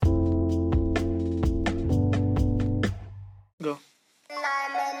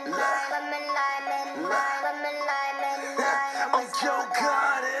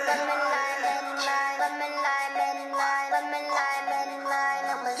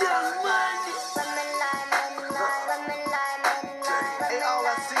And all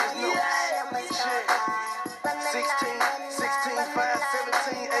I see is no shit. 16, 5,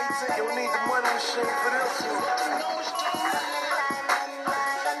 17, 18. You'll need the money machine for this one.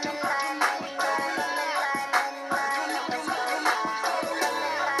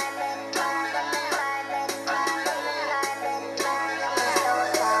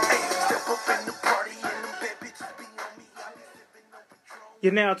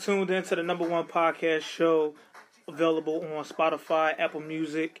 You're now tuned into the number one podcast show available on Spotify, Apple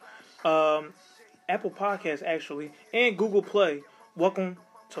Music, Apple Podcasts actually, and Google Play. Welcome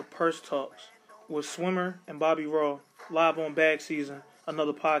to Purse Talks with Swimmer and Bobby Raw, live on Bag Season,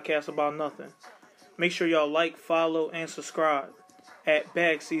 another podcast about nothing. Make sure y'all like, follow, and subscribe at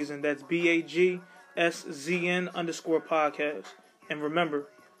Bag Season. That's BAGSZN _ podcast. And remember,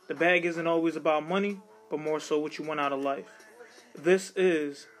 the bag isn't always about money, but more so what you want out of life. This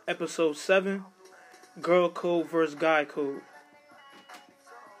is episode 7, Girl Code vs. Guy Code.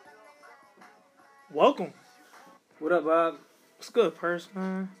 Welcome. What up, Bob? What's good, Purse,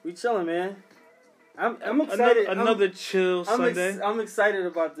 man? We chilling, man. I'm excited. Another chill Sunday. I'm excited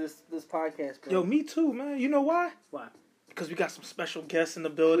about this podcast, bro. Yo, me too, man. You know why? Why? Because we got some special guests in the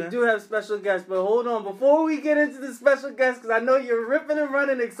building. We do have special guests, but hold on. Before we get into the special guests, because I know you're ripping and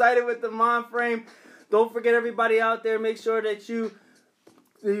running excited with the mind frame, don't forget everybody out there, make sure that you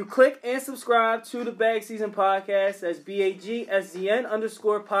click and subscribe to the Bag Season Podcast. That's BAGSZN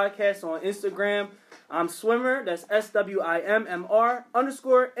 _ podcast on Instagram. I'm Swimmer. That's SWIMMR _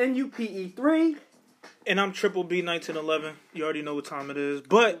 NUPE3. And I'm Triple B 1911. You already know what time it is.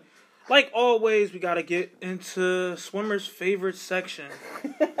 But, like always, we got to get into Swimmer's favorite section.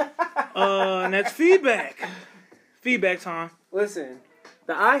 And that's feedback. Feedback time. Listen,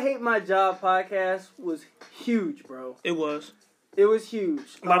 the I Hate My Job podcast was huge, bro. It was. It was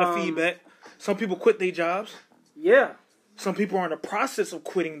huge. A lot of feedback. Some people quit their jobs. Yeah. Some people are in the process of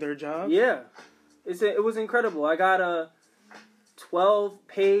quitting their jobs. Yeah. It was incredible. I got a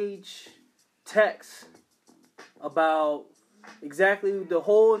 12-page text about exactly the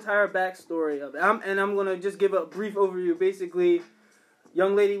whole entire backstory of it. I'm going to just give a brief overview. Basically,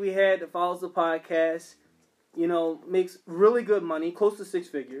 young lady we had that follows the podcast, makes really good money, close to 6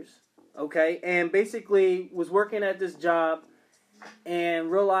 figures, okay? And basically was working at this job and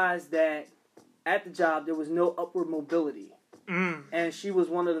realized that at the job there was no upward mobility. And she was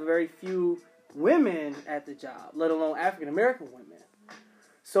one of the very few women at the job, let alone African American women.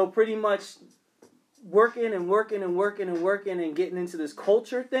 So pretty much working and getting into this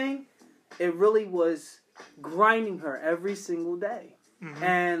culture thing, it really was grinding her every single day. Mm-hmm.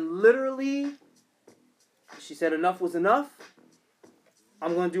 And literally, she said enough was enough.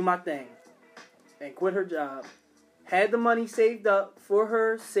 I'm going to do my thing. And quit her job. Had the money saved up for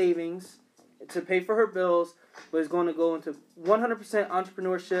her savings to pay for her bills, but is going to go into 100%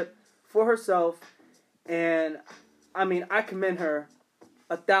 entrepreneurship for herself. And, I commend her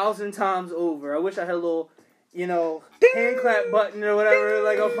 1,000 times over. I wish I had a little, hand clap button or whatever,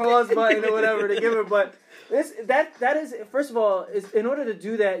 like a applause button or whatever to give her. But that is, first of all, in order to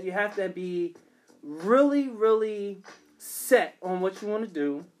do that, you have to be really, really set on what you want to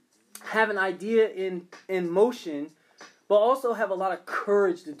do, have an idea in motion, but also have a lot of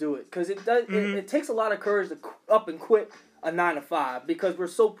courage to do it. Because it takes a lot of courage to up and quit a 9-to-5, because we're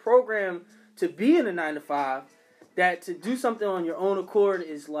so programmed to be in a 9-to-5 that to do something on your own accord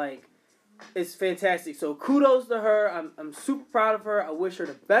is it's fantastic. So kudos to her. I'm super proud of her. I wish her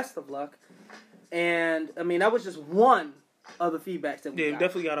the best of luck. And that was just one of the feedbacks that we got. Yeah,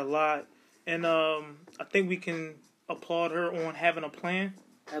 definitely got a lot. And I think we can applaud her on having a plan.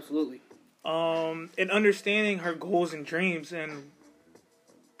 Absolutely. And understanding her goals and dreams and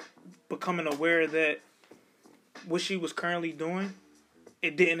becoming aware that what she was currently doing,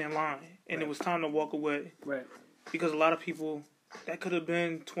 it didn't align. And right. It was time to walk away. Right. Because a lot of people, that could have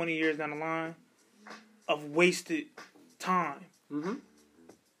been 20 years down the line of wasted time. Mm-hmm.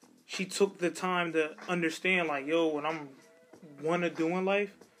 She took the time to understand, what I'm want to do in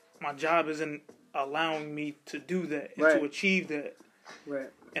life, my job isn't allowing me to do that and to achieve that. Right.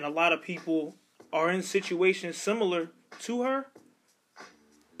 And a lot of people are in situations similar to her,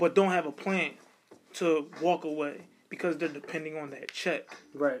 but don't have a plan to walk away because they're depending on that check.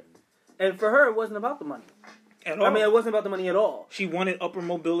 Right. And for her, it wasn't about the money. At all. It wasn't about the money at all. She wanted upper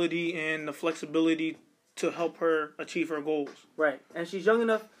mobility and the flexibility to help her achieve her goals. Right. And she's young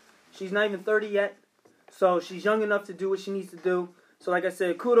enough. She's not even 30 yet. So she's young enough to do what she needs to do. So like I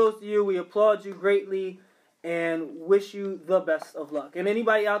said, kudos to you. We applaud you greatly and wish you the best of luck. And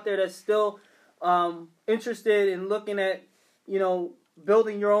anybody out there that's still interested in looking at,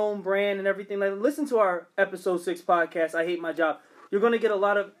 building your own brand and everything. Like, listen to our episode 6 podcast, I Hate My Job. You're going to get a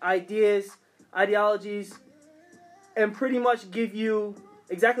lot of ideas, ideologies, and pretty much give you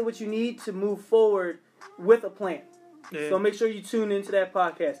exactly what you need to move forward with a plan. Yeah. So make sure you tune into that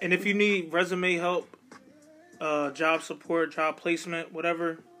podcast. And if you need resume help, job support, job placement,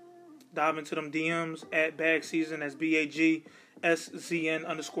 whatever, dive into them DMs at Bag Season. That's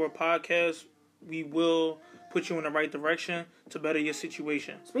BAGSZN_podcast. We will put you in the right direction to better your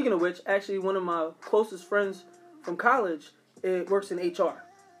situation. Speaking of which, actually one of my closest friends from college works in HR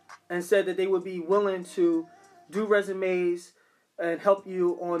and said that they would be willing to do resumes and help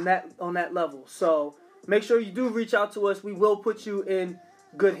you on that level. So make sure you do reach out to us. We will put you in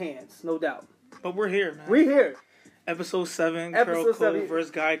good hands, no doubt. But we're here, man. We're here. Episode 7, Episode Girl 7. Code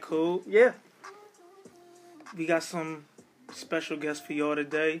versus Guy Code. Yeah. We got some special guests for y'all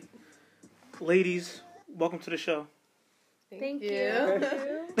today. Ladies, welcome to the show. Thank you. Don't be shy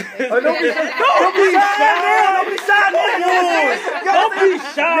now. Don't be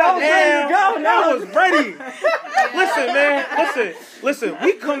shy now. I was ready. Listen.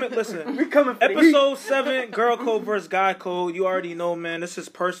 We coming for the Episode 7, Girl Code versus Guy Code. You already know, man. This is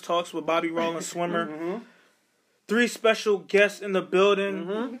Purse Talks with Bobby Rollins Swimmer. Mm-hmm. 3 special guests in the building.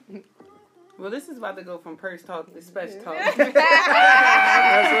 Mm-hmm. Well, this is about to go from purse talk to special talk. That's right.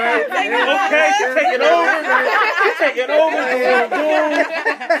 Okay, she's taking over.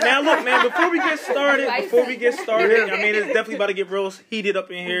 Now, look, man, before we get started, I mean, it's definitely about to get real heated up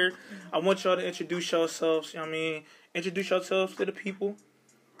in here. I want y'all to introduce yourselves. Introduce yourselves to the people.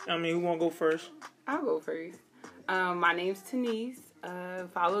 Who want to go first? I'll go first. My name's Tanise.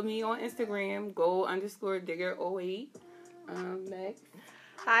 Follow me on Instagram, gold_digger08. Next.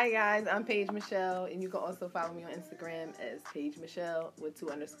 Hi guys, I'm Paige Michelle, and you can also follow me on Instagram as Paige Michelle with 2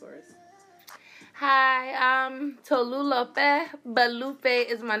 underscores. Hi, I'm Tolu Lupe, but Lupe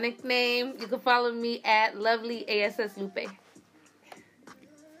is my nickname. You can follow me at Lovely ASS Lupe.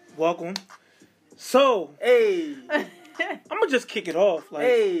 Welcome. So, Hey. I'm gonna just kick it off.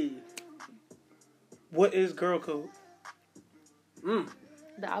 Hey. What is Girl Code?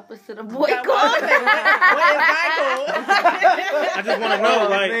 The opposite of boy code. I just want to know,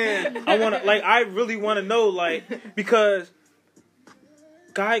 I really want to know, because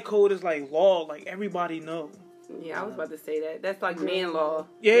Guy Code is like law, like everybody know. Yeah, I was about to say that. That's like man law.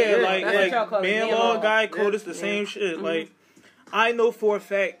 Yeah, that's what y'all call it, man law, Guy Code is the same shit. Mm-hmm. Like, I know for a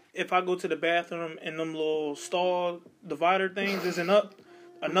fact if I go to the bathroom and them little stall divider things isn't up,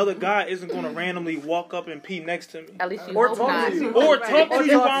 another guy isn't going to randomly walk up and pee next to me. At least you Or hope talk not. to you. Or talk to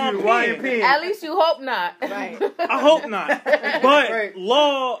you while I'm peeing. At least you hope not. Right. I hope not. But Right.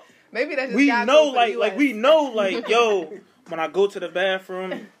 law, Maybe that's just we God know, code for the US. we know, yo, when I go to the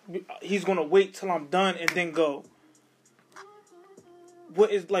bathroom, he's going to wait till I'm done and then go.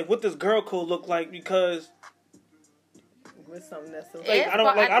 What does Girl Code look like? Because With something that's so It- I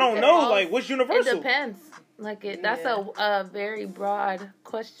don't know. What's universal? It depends. That's a very broad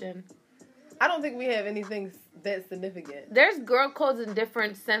question. I don't think we have anything that significant. There's girl codes in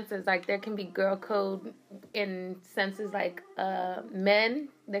different senses. Like, there can be girl code in senses like men.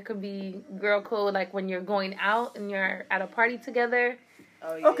 There could be girl code like when you're going out and you're at a party together.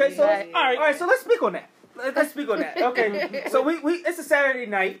 Oh, yeah, Okay, so Yeah. all right, so let's speak on that. Let's speak on that. Okay, so we it's a Saturday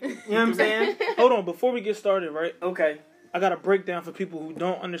night. You know what I'm saying? Hold on, before we get started, right? Okay. I got a breakdown for people who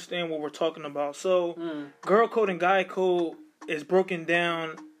don't understand what we're talking about. So, Girl Code and Guy Code is broken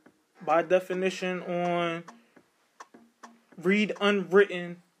down by definition on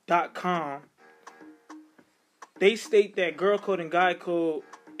readunwritten.com. They state that Girl Code and Guy Code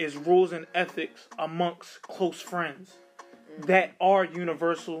is rules and ethics amongst close friends that are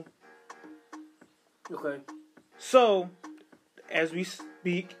universal. Okay. So, as we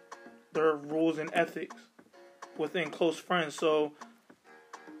speak, there are rules and ethics within close friends. So,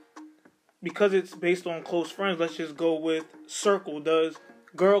 because it's based on close friends, let's just go with circle. Does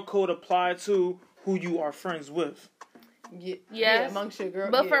Girl Code apply to who you are friends with? Yeah, Yes. amongst your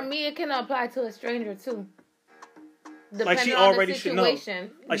girl. But yeah. for me, it can apply to a stranger too. Like, she Depending on already the should know.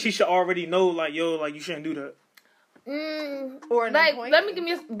 situation. Like, she should already know, like, yo, like, you shouldn't do that. Or an Like, appointment. let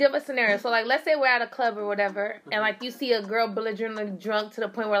me give a scenario. So, like, let's say we're at a club or whatever, and like you see a girl belligerently drunk to the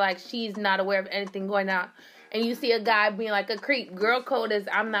point where like she's not aware of anything going on, and you see a guy being like a creep. Girl code is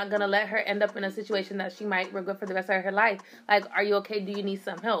I'm not gonna let her end up in a situation that she might regret for the rest of her life. Like, are you okay? Do you need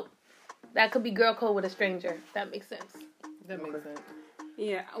some help? That could be girl code with a stranger. That makes sense. That makes sense.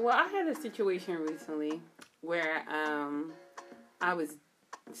 Yeah, well, I had a situation recently where I was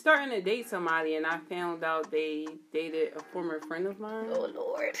starting to date somebody, and I found out they dated a former friend of mine. Oh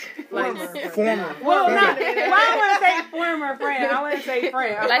Lord. Like, Former. well, not, well, I wouldn't say former friend. I wouldn't say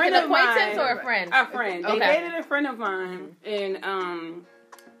friend. A Like friend an of mine, acquaintance or a friend? A friend. They Okay. dated a friend of mine, and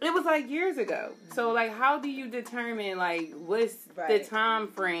it was like years ago. So like, how do you determine like what's the time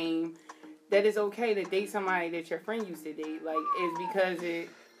frame that it's okay to date somebody that your friend used to date? Like, is because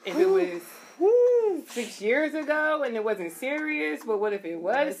if it was 6 years ago and it wasn't serious, but what if it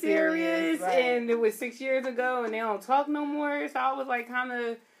was serious and it was 6 years ago and they don't talk no more? So I was like kind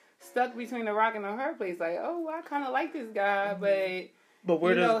of stuck between the rock and the hard place. Like, oh, I kind of like this guy, But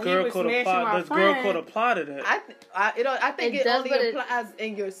where does girl code apply? Does girl code apply to that? I think it does, only but applies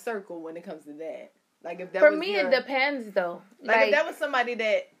in your circle when it comes to that. Like if that For was me, your, it depends though. Like if that was somebody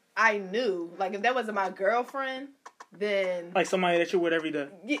that I knew, like if that wasn't my girlfriend, then Like somebody that you're with every day.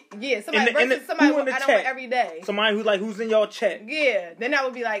 Yeah, somebody versus somebody I don't with every day. Somebody who's in y'all chat. Yeah, then that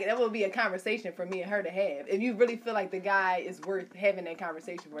would be a conversation for me and her to have. If you really feel like the guy is worth having that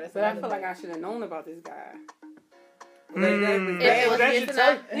conversation for, that's but I feel like I should have known about this guy. That should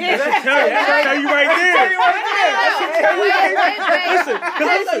tell you. Yeah. That should tell you right there.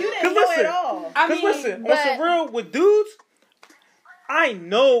 Because listen, on some real, with dudes, I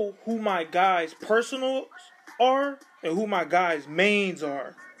know who my guys' personals are and who my guys' mains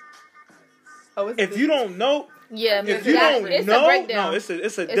are. If you don't know, if you don't know, no, it's a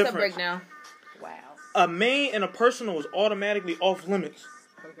difference. It's a breakdown. Wow. A main and a personal is automatically off limits.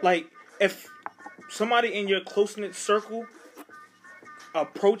 Okay. Like, if somebody in your close-knit circle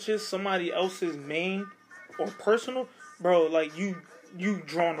approaches somebody else's main or personal, bro, like, you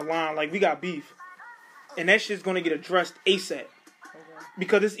drawing the line. Like, we got beef. And that shit's gonna get addressed ASAP. Okay.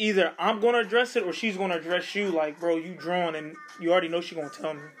 Because it's either I'm gonna address it or she's gonna address you. Like, bro, you drawing and you already know she's gonna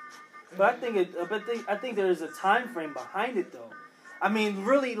tell me. But I think there is a time frame behind it, though. I mean,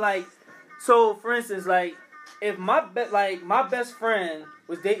 really, like, so for instance, like, if my best friend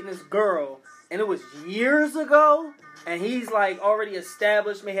was dating this girl and it was years ago, and he's like already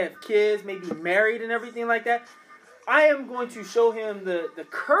established, may have kids, may be married and everything like that, I am going to show him the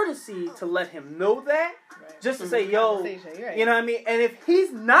courtesy to let him know that, just to say, yo, you know what I mean? And if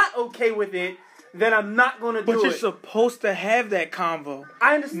he's not okay with it, then I'm not going to do it. But you're supposed to have that convo.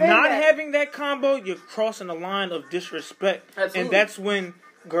 I understand Not that. having that combo, you're crossing the line of disrespect. Absolutely. And that's when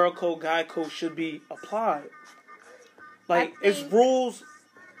girl code, guy code should be applied. Like, it's rules.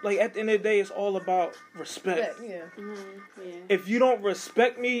 Like, at the end of the day, it's all about respect. Yeah. Mm-hmm. Yeah. If you don't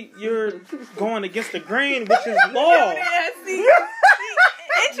respect me, you're going against the grain, which is law.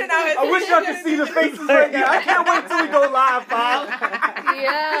 I wish y'all could see the faces right now. I can't wait till we go live, Bob.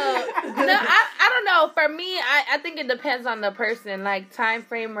 Yeah. No, I don't know. For me, I think it depends on the person, like time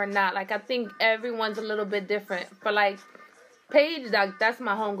frame or not. Like I think everyone's a little bit different. But like Paige, like that's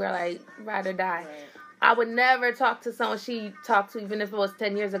my homegirl, like ride or die. Right. I would never talk to someone she talked to, even if it was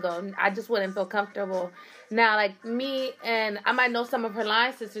 10 years ago. I just wouldn't feel comfortable. Now, like me, and I might know some of her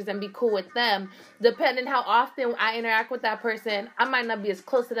line sisters and be cool with them. Depending how often I interact with that person, I might not be as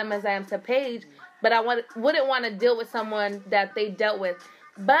close to them as I am to Paige, but I wouldn't want to deal with someone that they dealt with.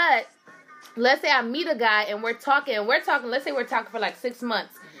 But let's say I meet a guy and we're talking, let's say we're talking for like 6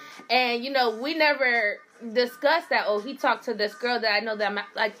 months. And, you know, we never discussed that, oh, he talked to this girl that I know that I'm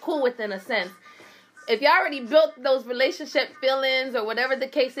like cool with in a sense. If you already built those relationship feelings or whatever the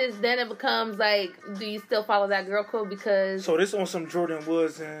case is, then it becomes like, do you still follow that girl code? Because so this on some Jordan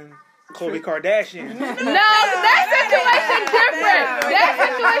Woods and Khloe Kardashian. No, that situation different. That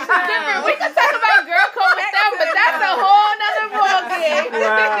situation different. We can talk about girl code with them, but that's a whole nother ballgame.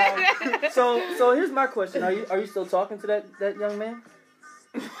 Wow. So here's my question: Are you still talking to that young man?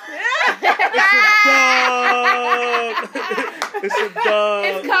 It's a dog.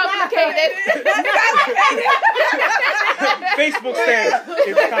 It's complicated. Facebook status.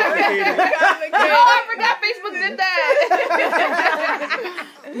 It's complicated. Oh, I forgot Facebook did that.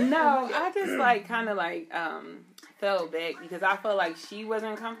 No, I just like kind of like fell back because I felt like she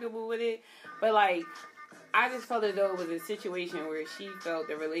wasn't comfortable with it, but like I just felt as though it was a situation where she felt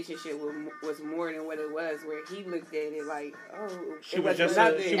the relationship was more than what it was, where he looked at it like, oh, she was just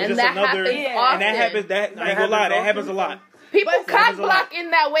another. And that happens often. And that happens. I ain't gonna lie, that happens a lot. People cock block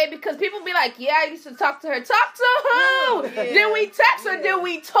in that way because people be like, yeah, I used to talk to her. Talk to who? Yeah. Did we text or did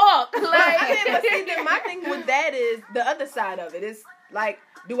we talk? Like, but see, my thing with that is the other side of it. It's like,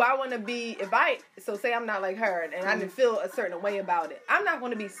 do I want to be, say I'm not like her and I didn't feel a certain way about it. I'm not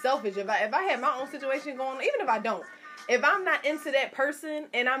going to be selfish. If I have my own situation going on, even if I don't, if I'm not into that person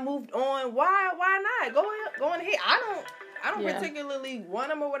and I moved on, why not? Go on ahead. I don't particularly want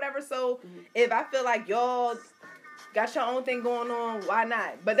them or whatever. So if I feel like y'all got your own thing going on. Why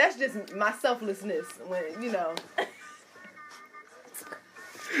not? But that's just my selflessness. When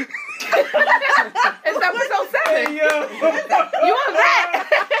It's episode 7. Hey, yo. You on that?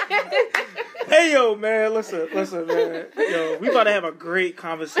 Hey, yo, man. Listen, man. Yo, we about to have a great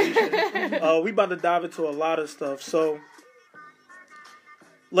conversation. We about to dive into a lot of stuff. So,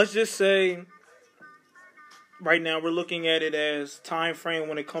 let's just say, right now, we're looking at it as time frame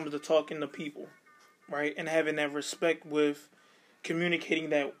when it comes to talking to people, right? And having that respect with communicating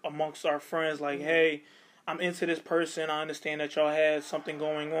that amongst our friends. Like, hey, I'm into this person. I understand that y'all had something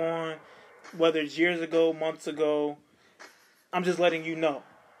going on. Whether it's years ago, months ago, I'm just letting you know.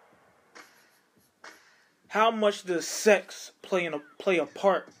 How much does sex play a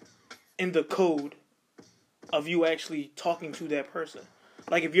part in the code of you actually talking to that person?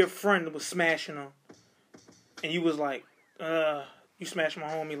 Like if your friend was smashing them, and you was like, you smashed my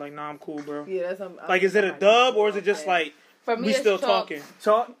homie, like, nah, I'm cool, bro. Yeah, that's like, is it a dub or is it just like For me, we it's still talk. talking?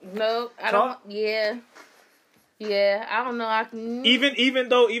 Talk. No, I don't. Yeah, I don't know. I can. Even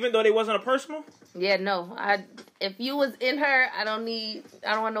though they wasn't a personal. Yeah, no. If you was in her, I don't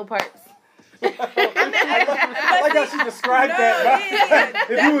want no parts. I like how she described that.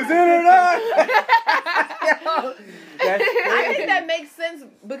 If you was in or not. I think that makes sense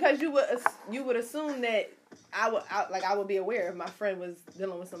because you would assume that I would be aware if my friend was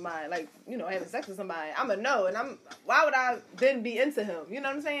dealing with somebody, like, having sex with somebody. I'm a no, and why would I then be into him? You know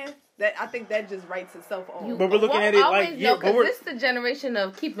what I'm saying? That I think that just writes itself on. But we're looking at it like, no, because this is the generation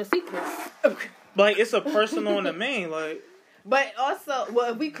of keeping secrets. Like it's a personal and a main, like. But also,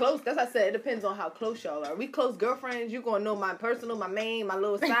 well, if we close, that's what I said, it depends on how close y'all are. We close girlfriends, you gonna know my personal, my main, my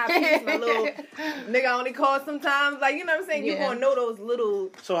little side piece, my little nigga I only call sometimes. Like, you know what I'm saying? You gonna know those little.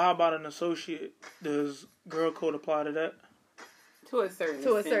 So how about an associate? Does girl code apply to that? To a certain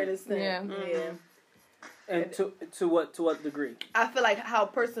extent. Yeah. Yeah. And to what degree? I feel like how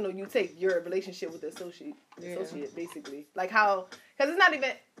personal you take your relationship with the associate, basically. Like how, because it's not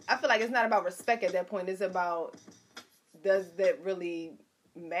even, I feel like it's not about respect at that point. It's about, does that really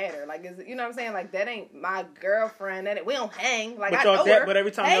matter? Like, is it, you know what I'm saying? Like, that ain't my girlfriend. We don't hang. Like, but I know her. But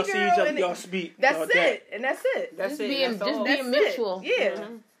every time y'all see each other, y'all speak. That's y'all it. And that's it. Just being mutual. Yeah.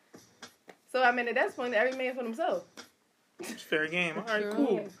 Mm-hmm. So, I mean, at that point, every man for himself. It's fair game. All right,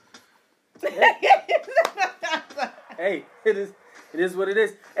 cool. Hey, it is what it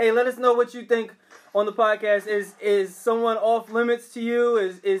is. Hey, let us know what you think on the podcast. Is someone off limits to you?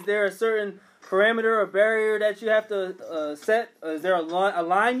 Is there a certain parameter or barrier that you have to set? Is there a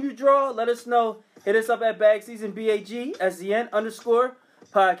line you draw? Let us know. Hit us up at BagSeason,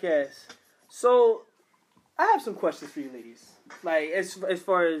 BAGSEN_podcast. So, I have some questions for you ladies. Like, as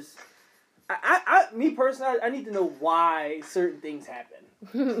far as, me personally, I need to know why certain things happen.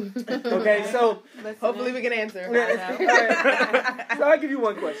 Okay, so hopefully we can answer. So I'll give you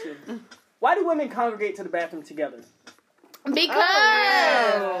one question. Why do women congregate to the bathroom together?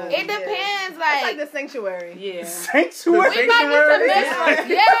 Because it depends, like the sanctuary. Yeah. Sanctuary? We might need to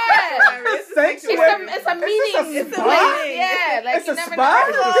miss Sanctuary? It's a meeting. It's a place. Yeah, like it's you a never spot?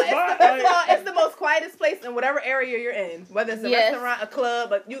 know. It's the most quietest place in whatever area you're in. Whether it's a restaurant, a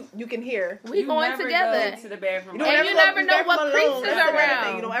club, but you can hear. We going together. Go to the bathroom. And you never know what creeps is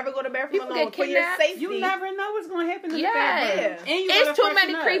around. You don't ever go to the bathroom People alone. get For your kidnapped. safety. You never know what's going to happen in the Yeah. bathroom. And you It's gotta too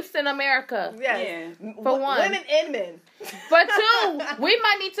many freshen up. creeps in America. Yes. For one. Women and men. For two, we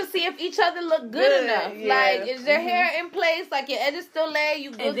might need to see if each other look good enough. Yeah. Like, is your hair in place? Like, your edges still lay? You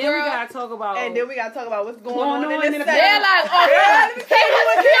good, And then girl? we got to talk about... what's going on in the set. They're like, oh, he was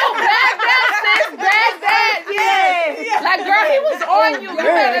cute. Bag that, sis. Bag that. Yeah. Like, girl, he was on you. You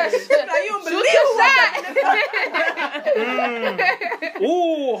better shoot your shot.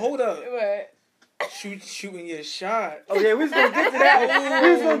 Ooh, hold up. What? Shooting your shot. Oh yeah, we was gonna get to that. We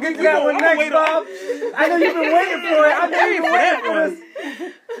was gonna get to that one next, Bob. I know you've been waiting for it. I know you've been waiting for this.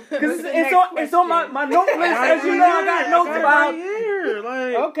 Because it's on my note list. As you know, I got notes, Bob. Here,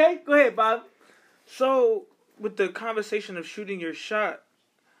 like, Okay, go ahead, Bob. so with the conversation of shooting your shot,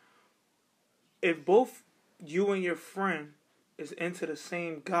 if both you and your friend is into the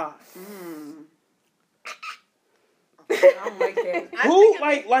same guy, I don't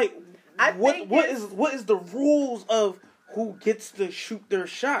like that. what is the rules of who gets to shoot their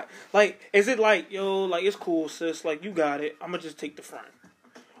shot? Like, is it like, yo, like, it's cool, sis, like, you got it, I'm gonna just take the friend?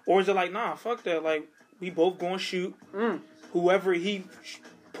 Or is it like, nah, fuck that, like, we both gonna shoot whoever he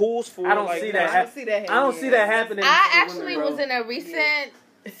pulls for? I don't like, see that. I don't see that I don't see that happening. I for actually women, was in a recent,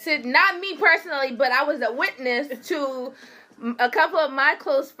 not me personally, but I was a witness to a couple of my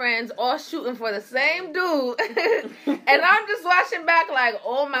close friends all shooting for the same dude. And I'm just watching back like,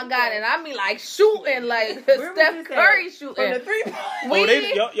 oh my God. And I mean like shooting, like Steph Curry shooting. From the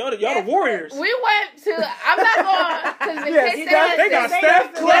 3-point. Y'all the Warriors. We went to, I'm not going, because they got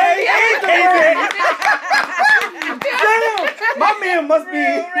Steph, Clay, and KD. Damn, my man must be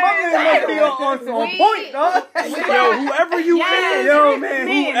on point, dog. Yo, whoever you are, yo, man,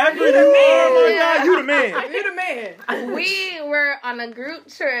 whoever you are, my God, you the man. You the man. We were on a group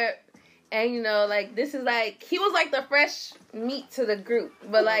trip, and you know, like this is like he was like the fresh meat to the group,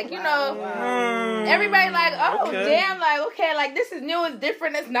 but like you know, everybody like, oh okay. damn, like okay, like this is new, it's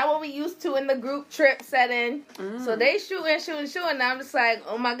different, it's not what we used to in the group trip setting. So they shooting, and I'm just like,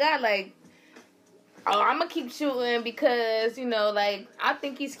 oh my God, like. Oh, I'm gonna keep shooting because, you know, like, I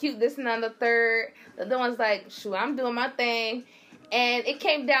think he's cute, this and that, the third. The other one's like, shoot, I'm doing my thing. And it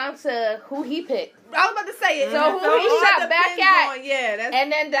came down to who he picked. I was about to say it. So who he shot back at.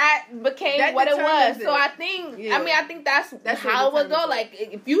 And then that became that what it was. determines So it. I think, I think that's how it would go. Like,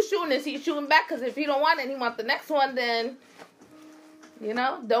 if you shooting this, he's shooting back. Because if he don't want it and he wants the next one, then, you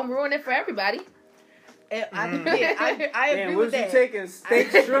know, don't ruin it for everybody. I agree with that. Was you taking steak,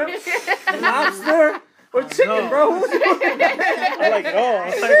 shrimp, lobster, or chicken, bro? I like it all.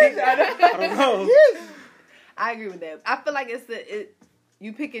 I don't know. I agree with that. I feel like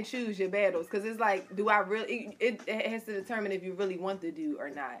you pick and choose your battles because it's like, do I really? It has to determine if you really want the dude or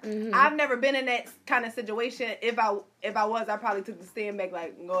not. Mm-hmm. I've never been in that kind of situation. If I was, I probably took the stand back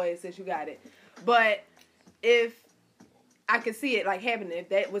like, go ahead, sis, you got it. But if I could see it like happening. If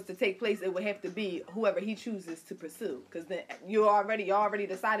that was to take place, it would have to be whoever he chooses to pursue. Because then you already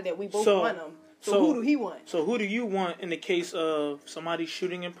decided that we both want him. So who do he want? So who do you want in the case of somebody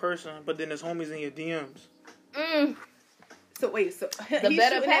shooting in person, but then his homies in your DMs? So wait, he's better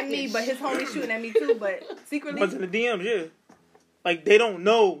shooting at package. me, but his homie's shooting at me too, but secretly. But in the DMs, yeah. Like they don't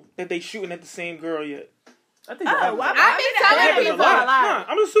know that they shooting at the same girl yet. I think I've been telling people. Nah,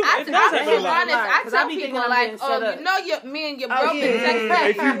 I'm assuming it does happen a I'm lot. honest. I tell people like, oh, you know, me and your bro been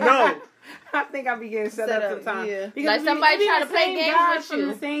If you know. I think I be getting set up sometimes. Yeah. Because like somebody trying to play games with from you.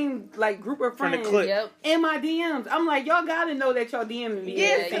 the same like group of From the friends. clique. Yep. In my DMs, I'm like, y'all gotta know that y'all DMing me.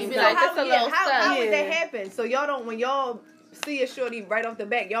 Yeah, you be so like, how, that's a little stuff. how would that Yeah. happen? So y'all don't, when y'all see a shorty right off the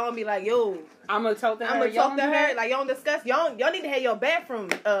bat, y'all don't be like, yo, I'm gonna talk to her. I'm gonna talk to her. Like, Like y'all don't discuss. Y'all need to have your bathroom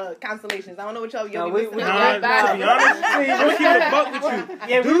constellations. I don't know what y'all be listening to. Nah, to be honest, I'm keep it a buck with you.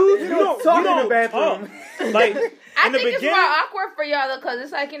 Yeah, Dude, you don't talk in talk. the bathroom. Like I in the think it's beginning, more awkward for y'all because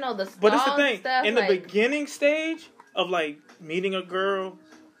it's like, you know, the but it's the stalls thing. and stuff. In the like, beginning stage of like meeting a girl,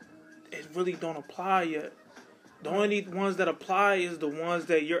 it really don't apply yet. The only ones that apply is the ones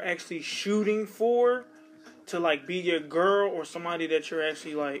that you're actually shooting for to like be your girl or somebody that you're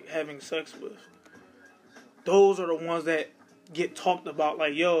actually like having sex with. Those are the ones that get talked about.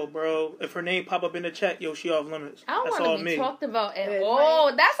 Like, yo, bro, if her name pop up in the chat, yo, she off limits. I don't That's want all to be me. talked about at Yeah, all.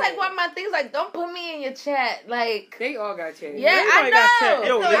 right. That's like one of my things. Like, don't put me in your chat. Like, they all got chats. yeah, Everybody I got chat. know.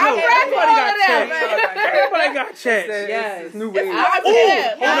 Yo, I'm everybody ready for all got of that. chat. Everybody got chats. Yes. New wave. I'm Ooh, here.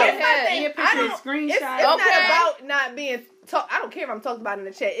 hold I'm up. here. Your picture, screenshot. It's Okay. not about not being talked. I don't care if I'm talked about in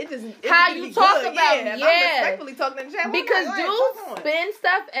the chat. It just How need to you be talk good. about Yeah, me, if I'm yeah. respectfully talking in the chat. Because well, talk on. dudes spin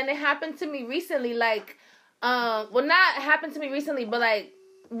stuff, and it happened to me recently. Like, well, not happened to me recently, but like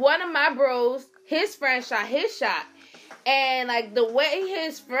one of my bros, his friend shot his shot, and like the way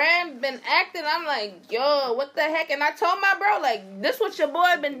his friend been acting, I'm like, yo, what the heck? And I told my bro, like, this what your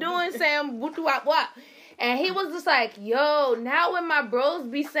boy been doing, saying what do I what? And he was just like, yo, now when my bros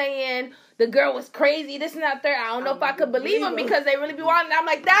be saying the girl was crazy, this and that, third, I don't know if I could believe them because they really be wanting. I'm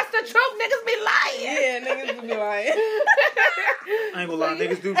like, that's the truth. Niggas be lying. Yeah, niggas be lying. I ain't gonna lie,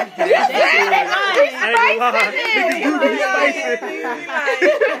 niggas do. I ain't gonna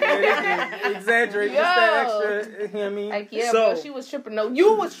lie. Exaggerate just that extra. You know what I mean? Like, yeah, So- bro, she was tripping. No,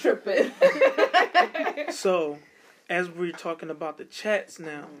 you was tripping. So, as we're talking about the chats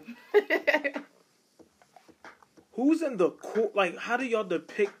now, who's in the core? Like, how do y'all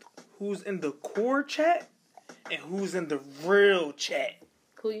depict who's in the core chat and who's in the real chat?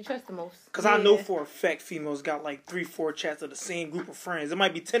 Who you trust the most? Because I know for a fact females got like 3-4 chats of the same group of friends. It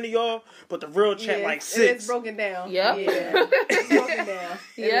might be 10 of y'all, but the real chat like 6. It's broken down. Yep. Yeah. It's broken down.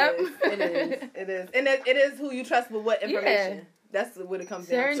 Yep. It is. And it is who you trust with what information. Yeah. That's what it comes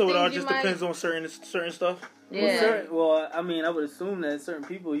Certain down So it all things you just might- depends on certain stuff. Yeah. I mean, I would assume that certain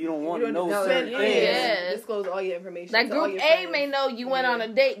people you don't want to know know certain that- things. Yeah. Disclose all your information. Like to all group your A friends. may know you went on a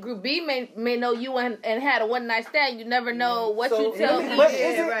date. Group B may know you went and had a one night stand. You never know what you tell each. But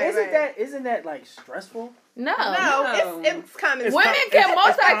Yeah, isn't that like stressful? No. No, it's common. It's Women com- can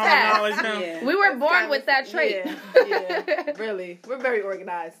it's common multitask. knowledge now. Yeah. We were born with that trait. Yeah, really. We're very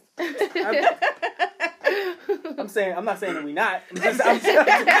organized. I'm not saying that we not. I'm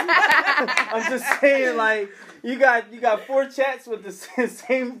just saying like you got 4 chats with the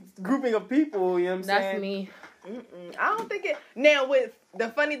same grouping of people. You know what I'm saying? That's me. I don't think it. Now, with the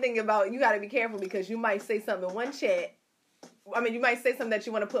funny thing about you got to be careful because you might say something in one chat. I mean, you might say something that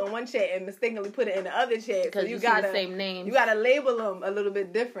you want to put in one chat and mistakenly put it in the other chat. Because So you gotta see the same name. You gotta label them a little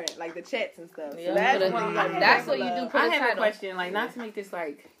bit different, like the chats and stuff. Yeah, So that's but one you gotta be that's careful what you do. of. Put I a have a title. question, like not to make this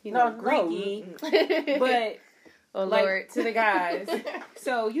like No, Greeky, but Oh like Lord. to the guys.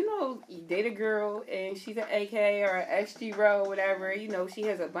 So you date a girl and she's an AK or an SG row, whatever. She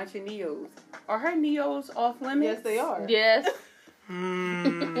has a bunch of neos. Are her neos off limits? Yes, they are. Yes.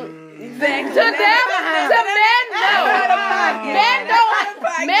 Exactly. To men, no.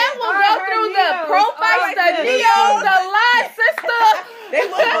 Men will go through the profiles, the neos, the line sister, They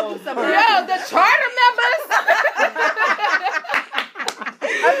will go through some. the charter members.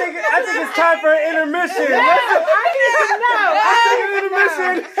 I think it's time for an intermission.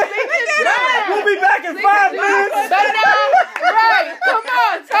 Intermission. We'll be back in 5 minutes. But now, right, come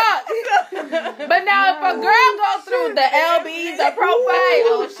on, talk. But now, if a girl goes through the LBs, the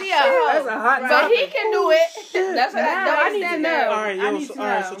profile, she a That's hoe. a hot But topic. he can do it. That's what I need to understand know. that. All right, I need to so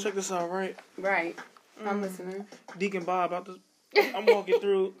know. check this out, right? Right. I'm listening. Deacon Bob I'm walking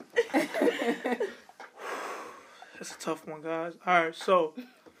through. It's a tough one, guys. All right, so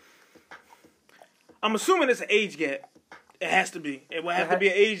I'm assuming it's an age gap. It has to be. It will have to be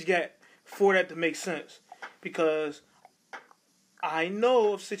an age gap for that to make sense, because I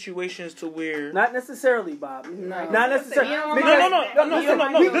know of situations to where Not necessarily, Bob. No. Not necessarily. No.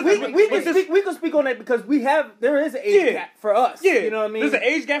 We can speak on that because there is an age gap for us. Yeah, You know what I mean? There's an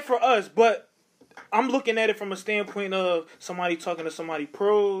age gap for us, but I'm looking at it from a standpoint of somebody talking to somebody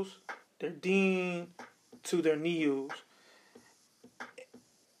pros, their dean, to their neos.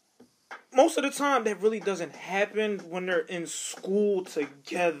 Most of the time, that really doesn't happen when they're in school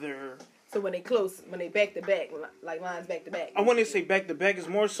together. So when they back to back, like lines back to back. I wouldn't say back to back. It's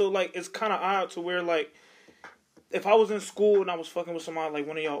more so like it's kind of odd to where like if I was in school and I was fucking with somebody like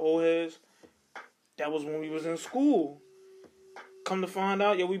one of y'all old heads, that was when we was in school. Come to find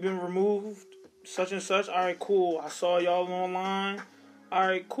out, we've been removed, such and such. All right, cool. I saw y'all online. All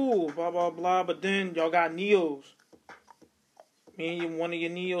right, cool. Blah blah blah. But then y'all got neos. Me and one of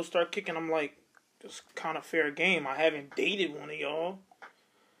your neos start kicking. I'm like, it's kind of fair game. I haven't dated one of y'all.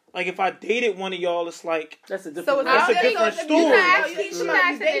 Like, if I dated one of y'all, it's like... That's a different... So That's a different story. You not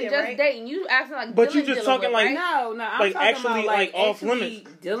asking dating, just right? dating. You acting like But you dealing just with, talking like- right? No, I'm Like, talking actually, about like, off actually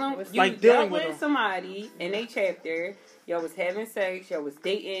limits. dealing Like, dealing dealing with with them. somebody in a chapter. Y'all was having sex, y'all was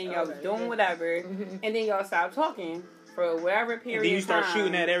dating, y'all was doing whatever, and then y'all stopped talking for whatever period. And then you of start time.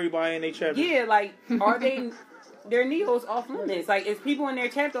 shooting at everybody in their chapter. Yeah, like, are they? Their neos off limits. Like, is people in their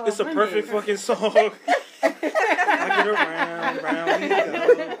chapter off It's a limits? perfect fucking song. I get around we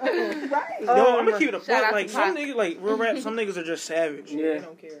go. Right. Yo, I'm gonna keep it a Shout buck. out Like, to some Pac. niggas, like, real rap, some niggas are just savage. Yeah. They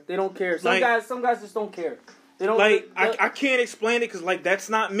don't care. They don't care. Like- Some guys just don't care. They don't... Like, they- I can't explain it because, like, that's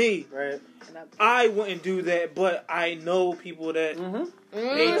not me. Right. I wouldn't do that, but I know people that Mm-hmm.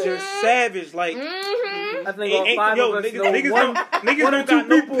 they just savage. Like, Mm-hmm. I think all 5 yo, of us niggas, know niggas one... niggas one or don't two got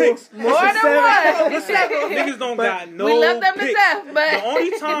no people- picks. More than one. Listen, niggas don't But got no We love them to picks. death, but The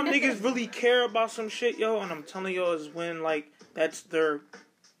only time niggas really care about some shit, yo, and I'm telling y'all, is when, like, that's their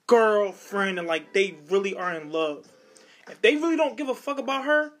girlfriend and, like, they really are in love. If they really don't give a fuck about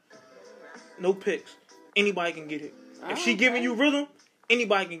her, no picks. Anybody can get it. If she giving you rhythm,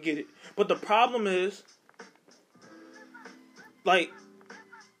 anybody can get it. But the problem is, like,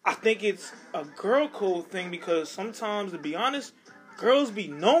 I think it's a girl code thing because sometimes, to be honest, girls be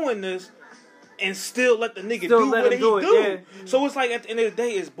knowing this and still let the nigga Still do let what him he do do. it, So it's like at the end of the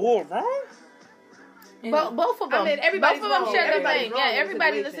day, is boy wrong? both of them. I mean, everybody's both of them wrong. share the Everybody's thing. wrong Yeah, in the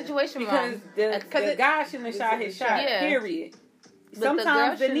everybody in the situation. situation Because wrong. the guy shouldn't have shot his shot. Yeah. Period. But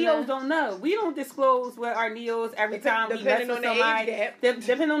Sometimes the girl neos shouldn't don't know. We don't disclose what our neos every time we mess Depending with on the age somebody. gap.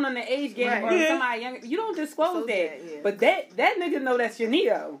 Depending on the age gap Right. or Yeah. somebody younger, you don't disclose So that. yeah. But that nigga know that's your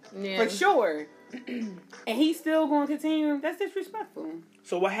neo Yeah. for sure, and he's still going to continue. That's disrespectful.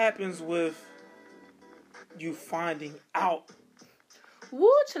 So what happens with you finding out, Woo,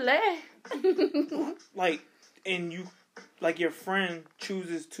 Chile. like, and you, like, your friend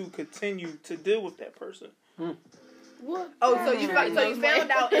chooses to continue to deal with that person? What? Oh, so you found out and then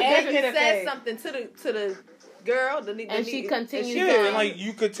you After the said fact. something to the girl, And she continued Yeah, doing and like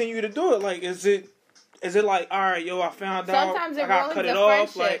you continue to do it. Like, is it like, all right, yo, I found out. Sometimes I it gotta ruins cut the it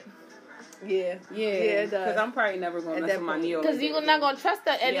off. friendship. Like, Yeah, Yeah, it does. because I'm probably never going At to that mess with my point. Neo. Because you're not going to trust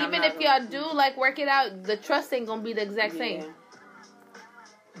her. And Yeah, I'm even not if y'all gonna- do, like, work it out, the trust ain't going to be the exact same.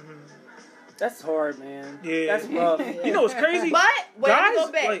 That's hard, man. Yeah. That's rough. you know what's crazy? But wait, let me Guys,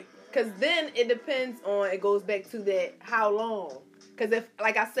 go back like- because then it depends on. It goes back to that how long. Because if,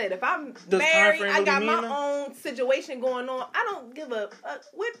 like I said, if I'm Does married, time frame I really got mean my that? own situation going on. I don't give a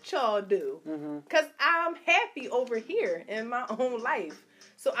what y'all do. Because I'm happy over here in my own life.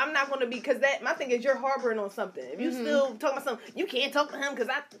 So I'm not going to be, because that, my thing is you're harboring on something. If you still talking about something, you can't talk to him because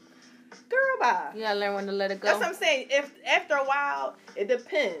girl, bye. You got to learn when to let it go. That's what I'm saying. If after a while, it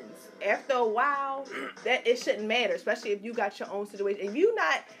depends. After a while, that it shouldn't matter, especially if you got your own situation. If you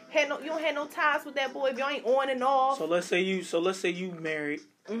don't have no ties with that boy, if you ain't on and off. So let's say you married,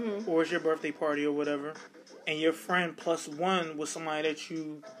 or it's your birthday party or whatever, and your friend plus one was somebody that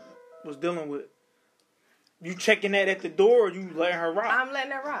you was dealing with. You checking that at the door, or you letting her rock? I'm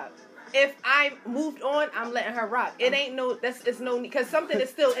letting her rock. If I moved on, I'm letting her rock. It ain't no, it's no need, because something is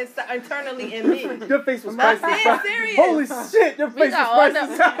still internally in me. Your face was I'm priceless. dead serious. Holy shit, your face was got all the-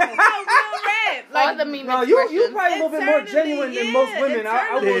 priceless. No, real rap. All Like, the meme No, you expressions. probably a little bit more Internally, genuine than most yeah, women.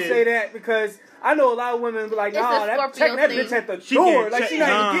 I will internally. say that because I know a lot of women be like, It's a nah, Scorpio checking that thing. bitch at the She door. getting Like, checked. she not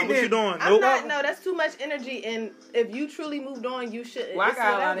Nah, even what getting you it. doing? I'm Nope. not, no, that's too much energy, and if you truly moved on, you should. Well, I it's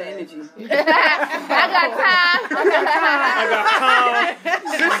got a lot of whatever. energy. I got time. I got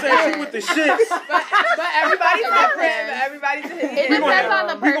time. Sis said she with the shits. But everybody's different. But everybody's different. It We gonna depends have-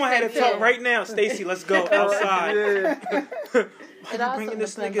 on the we gonna have to person, talk too. right now, Stacy. Let's go outside. Yeah, It also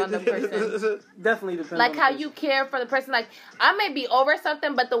depends on the person. definitely depends Like on how the you care for the person. Like, I may be over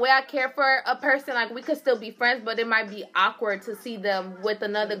something, but the way I care for a person, like, we could still be friends, but it might be awkward to see them with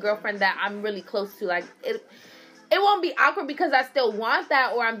another girlfriend that I'm really close to. Like, it won't be awkward because I still want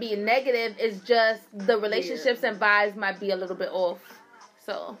that or I'm being negative. It's just the relationships and vibes might be a little bit off.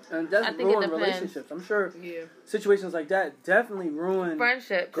 So, And that's I think it ruin depends. relationships. I'm sure Yeah. situations like that definitely ruin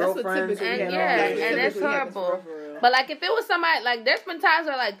friendships. That's what girlfriends. typically And you know, yeah, like- and it's typically happens horrible. for real. But like if it was somebody, like there's been times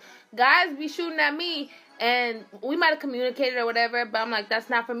where like guys be shooting at me and we might have communicated or whatever, but I'm like, that's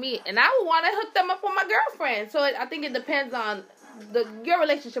not for me. And I would want to hook them up with my girlfriend. So I think it depends on your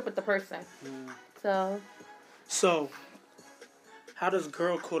relationship with the person. So, how does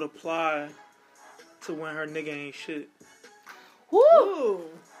girl code apply to when her nigga ain't shit? Woo! Ooh.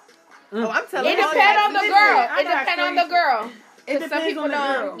 Oh, I'm telling It you. depends on the Listen, girl. I It got depends on the crazy- girl. It 'Cause some depends people on the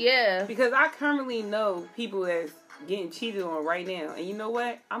don't. girl. Yeah. Because I currently know people that's getting cheated on right now. And you know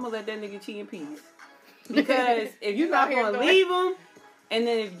what? I'm going to let that nigga cheat in peace. Because if you're not here going to doing- leave him, and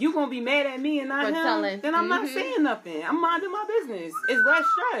then if you going to be mad at me and not For him, telling. then I'm not saying nothing. I'm minding my business. It's less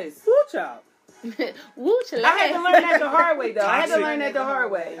stress. Woo child. Woo, I had to learn that the hard way, though. I had to learn that the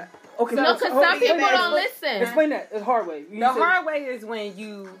hard way. Okay, No, because hold- some people explain that, don't listen. Explain that the hard way. You The said- hard way is when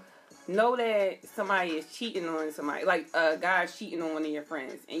you know that somebody is cheating on somebody, like a guy's cheating on one of your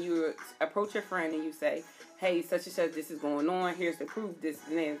friends, and you approach your friend and you say, hey, such and such, this is going on, here's the proof, this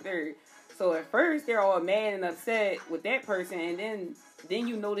and that and third. So at first they're all mad and upset with that person, and then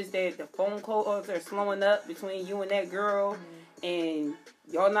you notice that the phone calls are slowing up between you and that girl, and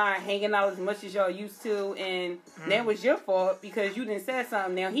y'all not hanging out as much as y'all used to, and that was your fault because you didn't say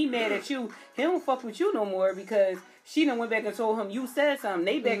something. Now he mad at you. He don't fuck with you no more because she done went back and told him you said something.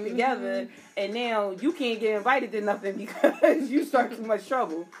 They back together, and now you can't get invited to nothing because you start too much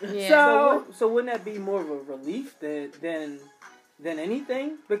trouble. Yeah. So wouldn't that be more of a relief than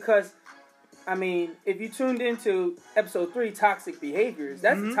anything? Because I mean, if you tuned into episode 3, toxic behaviors,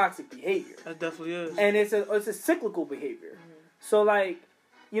 that's a toxic behavior, That definitely is. and it's a cyclical behavior. So like,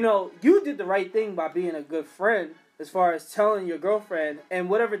 you know, you did the right thing by being a good friend as far as telling your girlfriend, and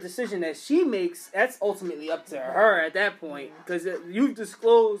whatever decision that she makes, that's ultimately up to her at that point, because you've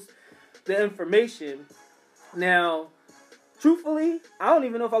disclosed the information. Now, truthfully, I don't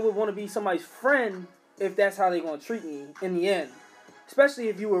even know if I would want to be somebody's friend if that's how they're going to treat me in the end. Especially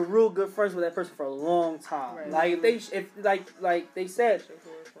if you were real good friends with that person for a long time. Right. Like like they said,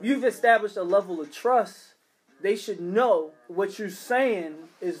 you've established a level of trust. They should know what you're saying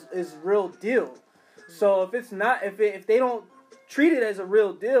is real deal. So if it's not, if they don't treat it as a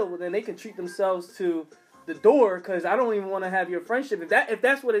real deal, well then they can treat themselves to the door, because I don't even want to have your friendship if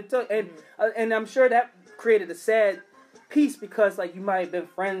that's what it took. And I'm sure that created a sad piece, because like you might have been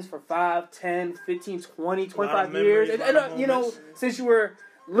friends for 5, 10, 15, 20, 25 years, memories, and a lot of you know, moments. since you were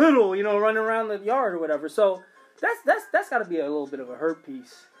little, you know, running around the yard or whatever. So that's got to be a little bit of a hurt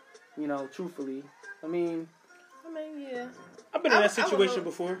piece, you know, truthfully. I mean, mean, yeah. I've been in that situation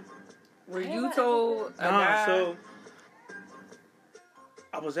before. Where you told a guy... So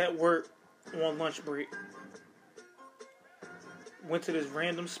I was at work on lunch break. Went to this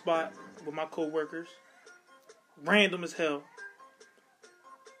random spot with my coworkers. Random as hell.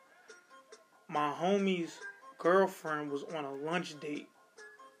 My homie's girlfriend was on a lunch date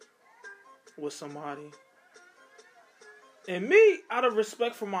with somebody. And me, out of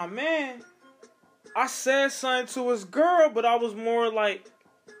respect for my man, I said something to his girl, but I was more like,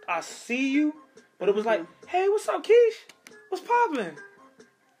 I see you. But it was like, hey, what's up, Keish? What's poppin'?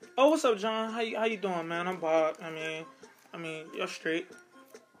 Oh, what's up, John? How you doing, man? I'm Bob. I mean, you're straight.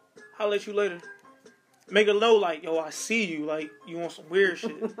 I'll let you later. Make it low like, yo, I see you. Like, you want some weird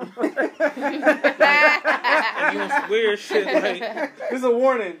shit. Like, you want some weird shit. Like, this is a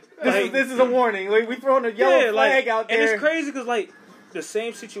warning. This is a warning. Like, we throwing a yellow flag out there. And it's crazy because, like, the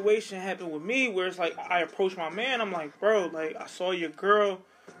same situation happened with me where it's like, I approached my man. I'm like, bro, like, I saw your girl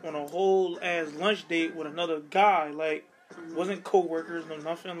on a whole ass lunch date with another guy. Like, wasn't co-workers, no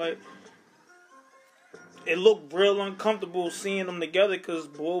nothing. Like, it looked real uncomfortable seeing them together because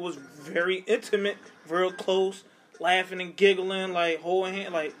boy was very intimate, real close, laughing and giggling, like holding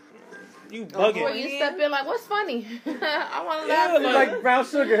hand, like you bugging. When you step in, like, what's funny? I want to laugh. Like brown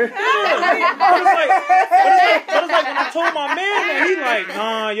sugar. But it's like when I told my man that, he like,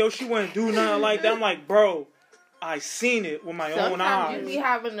 nah, yo, she wouldn't do nothing like that. I'm like, bro, I seen it with my own eyes. Sometimes you be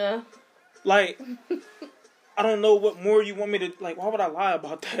having to... Like, I don't know what more you want me to, like, why would I lie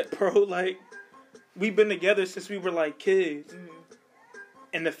about that, bro? Like, we've been together since we were, like, kids. Mm-hmm.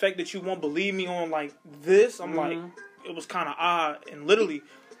 And the fact that you won't believe me on, like, this, I'm like, it was kind of odd. And literally,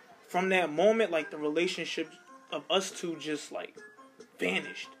 from that moment, like, the relationship of us two just, like,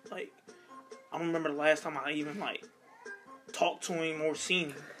 vanished. Like, I don't remember the last time I even, like, talked to him or seen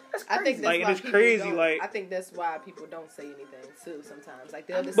him. I think that's like, why it's crazy. Don't, like, I think that's why people don't say anything too. Sometimes, like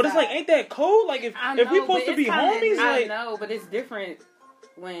they'll decide. But it's like, ain't that cold? Like, if we supposed to be homies, like, I know, but it's different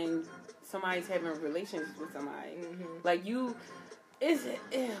when somebody's having relations with somebody. Mm-hmm. Like you,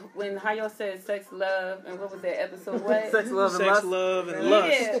 when how y'all said sex, love, and what was that episode? What sex, love, and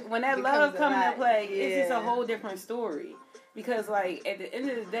lust. Yeah, when that love comes into play, it's just a whole different story. Because, like, at the end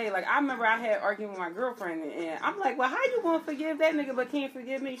of the day, like, I remember I had argument with my girlfriend, and I'm like, well, how you gonna forgive that nigga but can't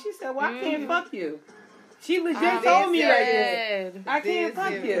forgive me? She said, well, I can't fuck you. She legit told me right there. I can't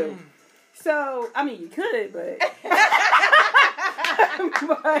fuck you. So, I mean, you could, but... That's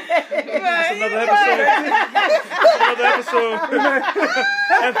another episode.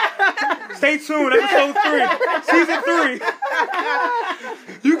 Stay tuned, episode 3. Season 3.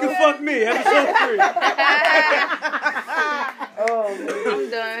 You can fuck me, episode 3. I'm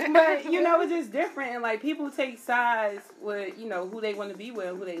done. But, you know, it's just different. And, like, people take sides with, you know, who they want to be with,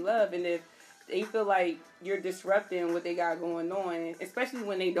 who they love. And if they feel like you're disrupting what they got going on, especially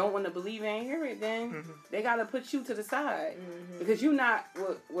when they don't want to believe and hear it, then they got to put you to the side. Because you're not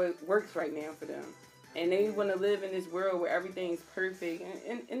what works right now for them. And they want to live in this world where everything's perfect,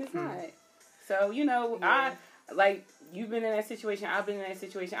 and it's not. So, you know, like, you've been in that situation, I've been in that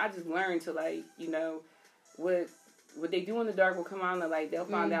situation. I just learned to, like, you know, what they do in the dark will come out in the light. They'll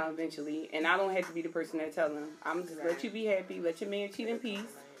find out eventually. And I don't have to be the person that tell them. I'm just let you be happy. Let your man cheat in peace.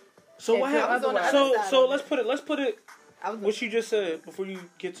 So what happened? So let's put it. What you just said before you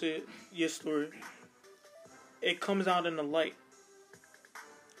get to your story. It comes out in the light.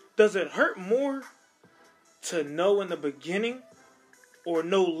 Does it hurt more to know in the beginning, or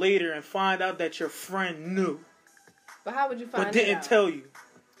know later and find out that your friend knew? But how would you find? But didn't tell you.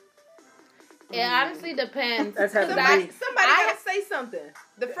 It honestly depends. That's somebody gotta say something.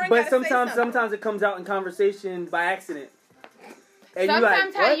 The friend gotta say something. Sometimes it comes out in conversation by accident. And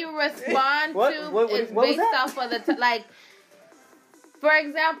sometimes how you respond to is based off of the like. For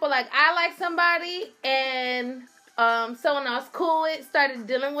example, like I like somebody and someone else cool with started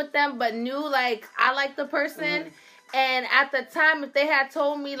dealing with them, but knew like I like the person. And at the time, if they had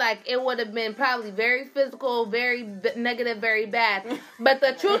told me, like, it would have been probably very physical, very negative, very bad. But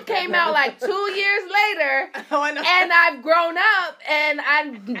the truth came out, like, 2 years later. Oh, I know. And I've grown up, and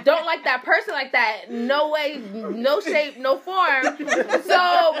I don't like that person like that. No way, no shape, no form. So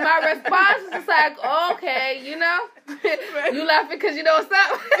my response was just like, okay, you know? You laughing because you know what's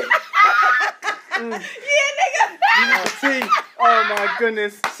up? Yeah, nigga. See, oh, my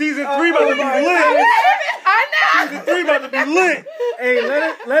goodness. Season 3 about to be lit. I know. Season 3 about to be lit. Hey,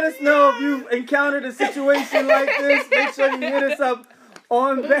 let us know if you encountered a situation like this. Make sure you hit us up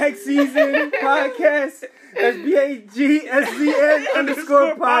on Back Season Podcast. That's BAGSZN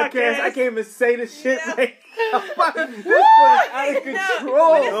 _podcast. I can't even say the shit right. This is out of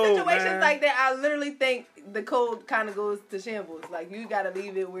control. When it's Oh, situations man. like that, I literally think the code kind of goes to shambles. Like, you gotta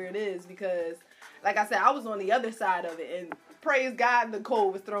leave it where it is because, like I said, I was on the other side of it, and praise God the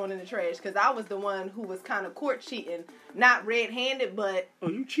code was thrown in the trash because I was the one who was kind of court cheating, not red-handed, but Oh,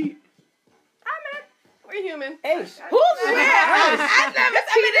 you cheat. we're human. Hey, Who's I never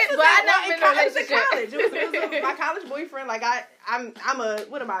cheated, but I never been in a It was in relationship. college. It was my college boyfriend. Like I'm a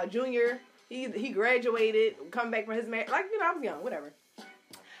what am I, a junior? He graduated, come back from his marriage. Like, I was young, whatever.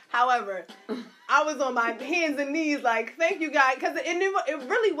 However, I was on my hands and knees, like, thank you, God, because it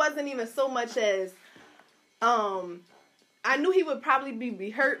really wasn't even so much as, I knew he would probably be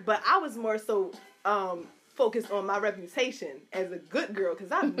hurt, but I was more so focused on my reputation as a good girl,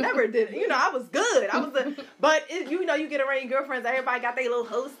 because I never did, I was good. But you get around your girlfriends, everybody got their little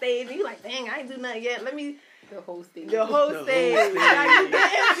hoe stage, and you like, dang, I ain't do nothing yet. Let me. The whole stage. The whole stage.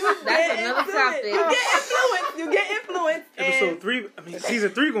 That's another topic. You get influenced. Episode 3. I mean,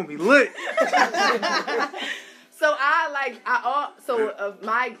 season 3 gonna be lit. So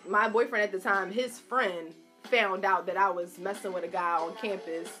my boyfriend at the time, his friend found out that I was messing with a guy on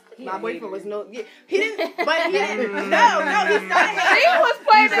campus. My boyfriend was he didn't no, he's not a hater. He was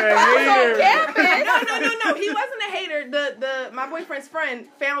playing the cards on campus. No, he wasn't a hater. My boyfriend's friend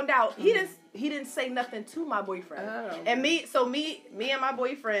found out. He didn't say nothing to my boyfriend. Oh. And me and my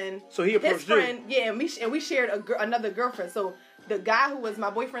boyfriend. So he approached his friend, you. Yeah, and we shared another girlfriend. So the guy who was my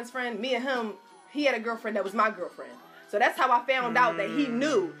boyfriend's friend, me and him, he had a girlfriend that was my girlfriend. So that's how I found out that he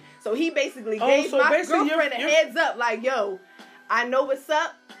knew. So he basically gave my girlfriend a heads up, like, yo, I know what's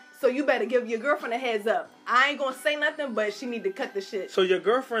up, so you better give your girlfriend a heads up. I ain't gonna say nothing, but she need to cut the shit. So your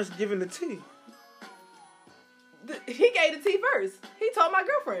girlfriend's giving the tea. He gave the tea first. He told my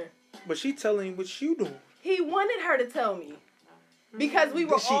girlfriend. But she telling you what you doing. He wanted her to tell me. Because we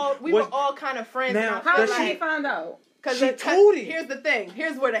were all kind of friends. Now, How does did she- he find out? She told him. Here's the thing.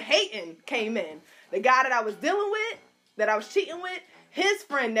 Here's where the hating came in. The guy that I was dealing with, that I was cheating with, his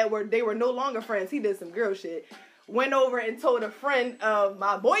friend they were no longer friends. He did some girl shit. Went over and told a friend of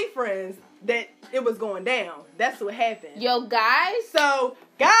my boyfriend's that it was going down. That's what happened. Yo, guys. So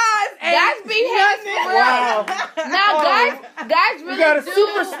guys be hating. Wow. Now, guys really You got a do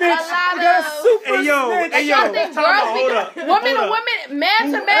super snitch. a lot You got a of. super Hey, yo, snitch. hey, yo. Y'all think time out, girls hold be up, women hold to up. women,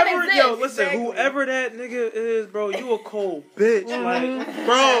 man to man exist. Yo, listen, Exactly. whoever that nigga is, bro, you a cold bitch. Like,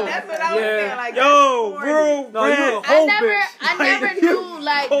 bro. That's what I was Yeah. saying. Like, Yo, that's bro, No, you a Brad. whole I bitch. never knew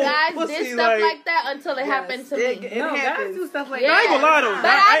like Cold guys pussy, did stuff like- like that until it happened to me. It No, guys happens. do stuff like Yeah. I ain't gonna lie though. But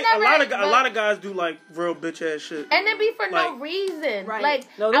I A never- lot of guys do like real bitch ass shit. And it be for no Like- reason. Right. Like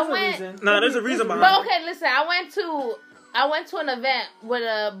No, there's I a went. reason. Nah, there's a reason behind But it. okay, listen. I went to an event with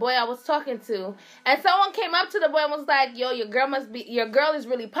a boy I was talking to, and someone came up to the boy and was like, "Yo, your girl is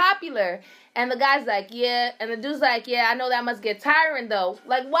really popular." And the guy's like, "Yeah," and the dude's like, "Yeah, I know that must get tiring though.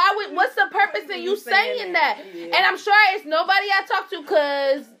 Like, what's the purpose in you saying that?" Yeah. And I'm sure it's nobody I talk to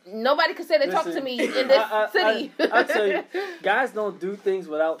because nobody could say they talk to Listen, me in this city. I tell you, guys don't do things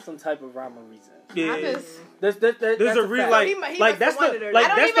without some type of rhyme or reason. Yeah. There's There's a reason, like, He like must that's have wanted her. the, like I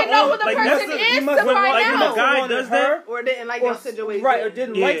don't that's even the know only, who the like person that's the, is you must to when- find like when out. a guy wanted does her, that. Or didn't like or your situation. right, or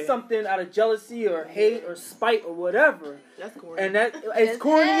didn't like Yeah. something out of jealousy or hate or spite or whatever, That's corny. and that it's As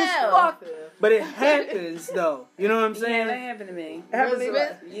corny as hell. fuck. But it happens though. You know what I'm Yeah, saying? that happened to me. It happens a Really?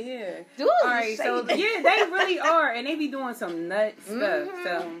 lot. Yeah. Dude, All right, so shady. yeah, they really are, and they be doing some nut stuff.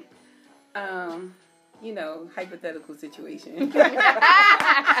 So, hypothetical situation.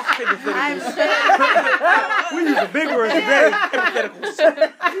 We use the big words today. Hypotheticals.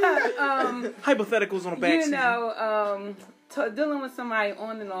 Hypotheticals on a back seat. Dealing with somebody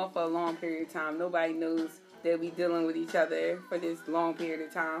on and off for a long period of time. Nobody knows that we dealing with each other for this long period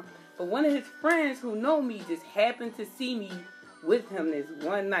of time. But one of his friends who know me just happened to see me with him this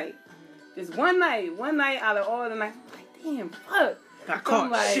one night. Just one night out of all the nights. I'm like, damn, fuck. Got caught.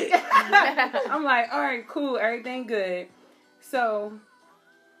 I'm like, Shit. I'm like, all right, cool, everything good. So,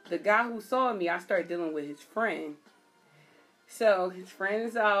 the guy who saw me, I started dealing with his friend. So, his friend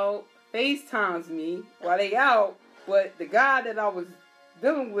is out, FaceTimes me while they out, but the guy that I was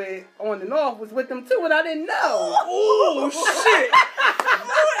dealing with on and off was with them too, and I didn't know. Oh shit.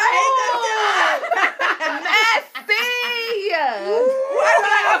 Nasty. Who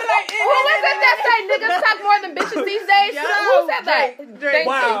Who was it that say niggas talk more than bitches these days? Yeah. Who said that? Drake.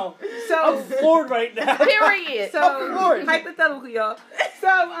 Wow, So, I'm floored right now. Period. So, hypothetical, y'all.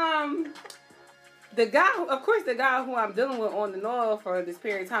 So, the guy who I'm dealing with on and off for this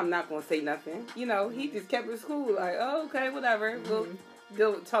period of time, I'm not going to say nothing. You know, he just kept his cool, like, oh, okay, whatever.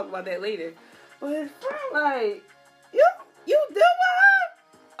 We'll talk about that later. But his friend, like, you deal with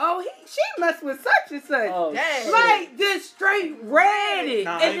her? oh, she messed with such and such. Oh, Dang. Like, just straight read it.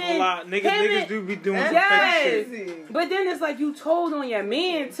 Nah, I ain't gonna lie. Niggas do be doing some petty shit. But then it's like you told on your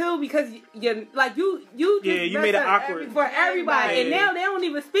man too because you like you just you made it awkward for everybody, yeah. and now they don't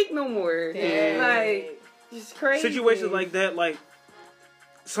even speak no more. Yeah. Like it's crazy. Situations like that, like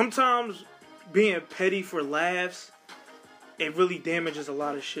sometimes being petty for laughs, it really damages a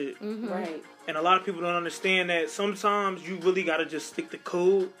lot of shit. Mm-hmm. Right. And a lot of people don't understand that sometimes you really gotta just stick to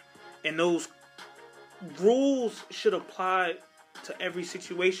code, and those rules should apply to every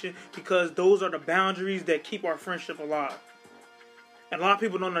situation because those are the boundaries that keep our friendship alive. And a lot of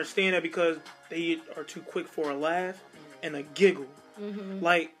people don't understand that because they are too quick for a laugh and a giggle. Mm-hmm.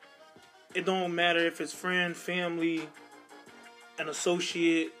 Like, it don't matter if it's friend, family, an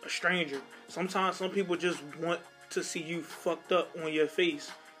associate, a stranger. Sometimes some people just want to see you fucked up on your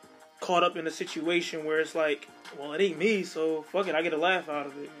face, caught up in a situation where it's like, well, it ain't me, so fuck it, I get a laugh out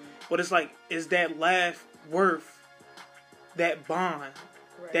of it. But it's like, is that laugh worth that bond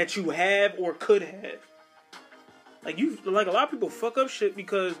that you have or could have? Like, a lot of people fuck up shit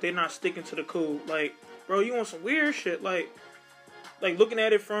because they're not sticking to the code. Like, bro, you want some weird shit? Like looking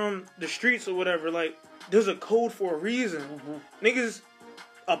at it from the streets or whatever, like, there's a code for a reason. Mm-hmm. Niggas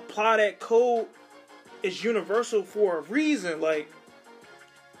apply that code. It's universal for a reason. Like,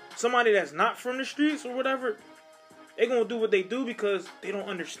 somebody that's not from the streets or whatever, they gonna do what they do because they don't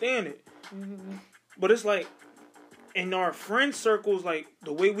understand it. Mm-hmm. But it's like, in our friend circles, like,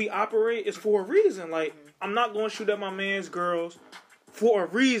 the way we operate is for a reason. Like, I'm not gonna shoot at my man's girls for a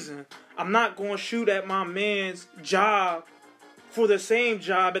reason. I'm not gonna shoot at my man's job for the same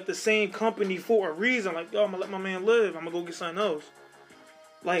job at the same company for a reason. Like, yo, I'm gonna let my man live. I'm gonna go get something else.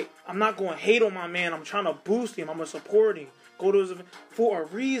 Like, I'm not gonna hate on my man. I'm trying to boost him. I'm gonna support him. Go to his event for a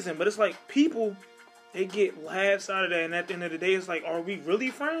reason. But it's like, people, they get laughs out of that. And at the end of the day, it's like, are we really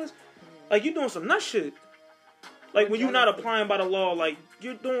friends? Like, you doing some nut shit. Like, when you're not applying by the law, like,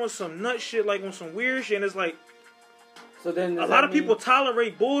 you're doing some nut shit, like, on some weird shit. And it's like, so then a lot of people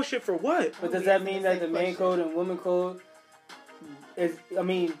tolerate bullshit for what? But does that mean that the man code and woman code is, I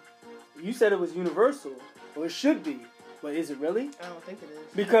mean, you said it was universal, or it should be, but is it really? I don't think it is.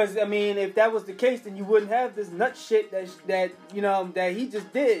 Because, I mean, if that was the case, then you wouldn't have this nut shit that you know, that he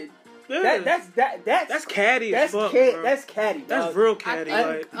just did. Yeah. That's catty as fuck, bro. That's catty. That's real catty.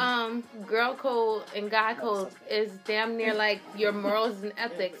 I think, girl code and guy code is damn near like your morals and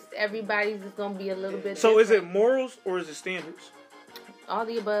ethics. Everybody's is gonna be a little bit. So different. is it morals or is it standards? All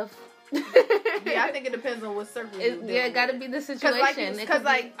the above. Yeah, I think it depends on what circle you're in. Yeah, it gotta be the situation. Because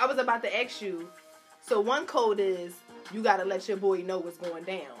like I was about to ask you, so one code is you gotta let your boy know what's going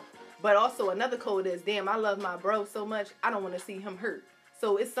down, but also another code is, damn, I love my bro so much, I don't want to see him hurt.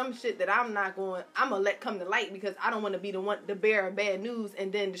 So it's some shit that I'm gonna let come to light because I don't want to be the one to bear of bad news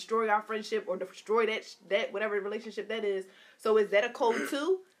and then destroy our friendship or destroy that whatever relationship that is. So is that a code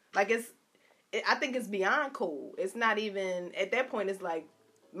too? Like I think it's beyond code. It's not even at that point. It's like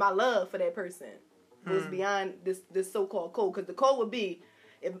my love for that person was beyond this so-called code. Because the code would be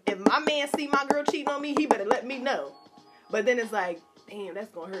if my man see my girl cheating on me, he better let me know. But then it's like, damn, that's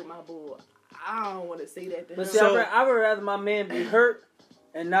gonna hurt my boy. I don't want to say that to him. But see, I would rather my man be hurt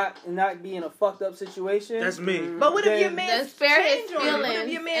and not be in a fucked up situation. That's me. But what if your man spare his change on you? What if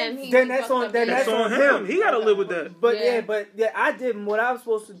your man? Then that's on him. He gotta live with that. But yeah, I did what I was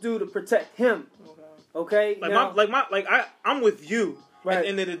supposed to do to protect him. Okay. I'm with you. Right. At the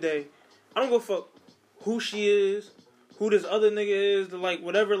end of the day, I don't go fuck who she is, who this other nigga is, like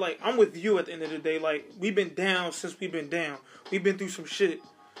whatever. Like, I'm with you at the end of the day. Like, we've been down since we've been down. We've been through some shit.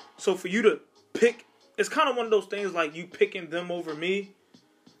 So for you to pick, it's kind of one of those things like you picking them over me.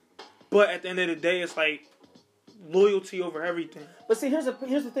 But at the end of the day, it's like loyalty over everything. But see, here's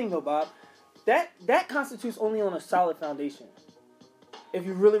the thing though, Bob. That constitutes only on a solid foundation. If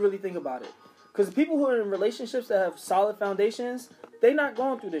you really, really think about it. Because the people who are in relationships that have solid foundations, they're not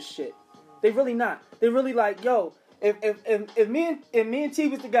going through this shit. They really not. They really like, yo, if me and T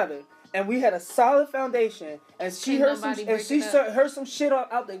was together and we had a solid foundation and she heard some shit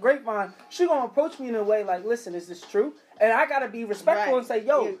out the grapevine, she gonna approach me in a way like, listen, is this true? And I gotta be respectful and say,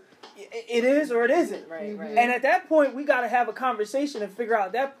 yo, it is or it isn't. Right. And at that point, we gotta have a conversation and figure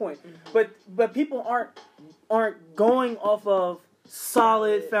out that point. Mm-hmm. But people aren't going off of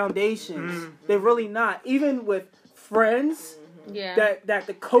solid foundations. Mm-hmm. They're really not. Even with friends that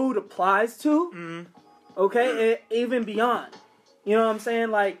the code applies to, okay, even beyond. You know what I'm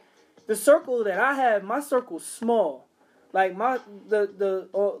saying? Like, the circle that I have, my circle's small. Like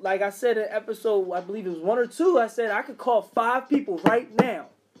like I said in episode, I believe it was 1 or 2, I said I could call 5 people right now.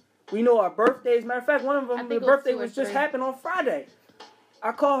 We know our birthdays. Matter of fact, one of them, the birthday was just happened on Friday.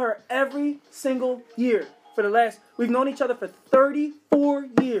 I call her every single year for the last. We've known each other for 34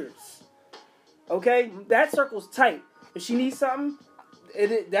 years. Okay, that circle's tight. If she needs something,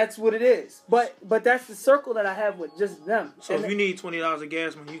 that's what it is. But that's the circle that I have with just them. So and if you need $20 of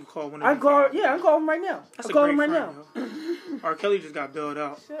gas money, you can call one of I them. call. Yeah, I call them right now. That's I call a them great right friend, now. R. Kelly just got bailed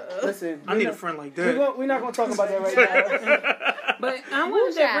out. Listen, I need a friend like that. We're not gonna talk about that right now. But I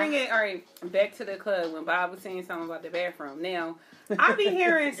wanted to bring it, all right, back to the club when Bob was saying something about the bathroom. Now, I be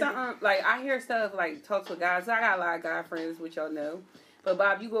hearing something, like, I hear stuff, like, talks with guys. I got a lot of guy friends, which y'all know. But,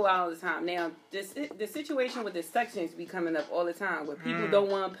 Bob, you go out all the time. Now, the situation with the sections be coming up all the time, where people don't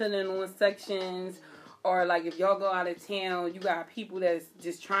want to put in on sections, or, like, if y'all go out of town, you got people that's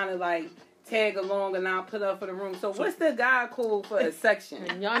just trying to, like, tag along and not put up for the room. So, what's the guy code for a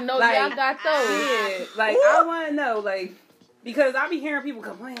section? Y'all know like, y'all got those. Yeah, like, I want to know, like, because I be hearing people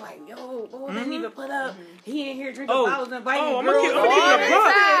complain like, yo, boy, didn't even put up. He in here drinking bottles and inviting I'm girls. gonna give you a buck.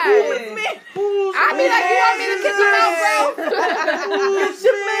 I be like, you want me to kick him out,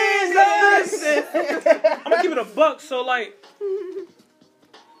 bro? I'm gonna give it a buck. So like,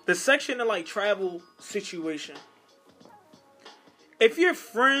 the section of like travel situation. If your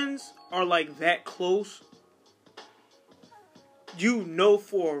friends are like that close, you know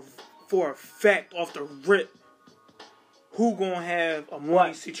for a fact off the rip who gonna have a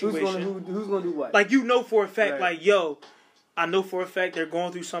money situation. Who's gonna do what? Like, you know for a fact, Right. like, yo, I know for a fact they're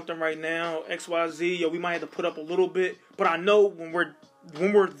going through something right now, XYZ, yo, we might have to put up a little bit, but I know when we're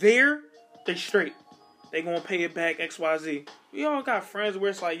there, they straight. They gonna pay it back, XYZ. We all got friends where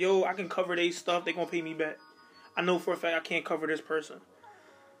it's like, yo, I can cover their stuff, they gonna pay me back. I know for a fact I can't cover this person.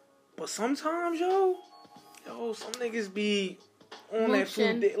 But sometimes, yo, some niggas be on that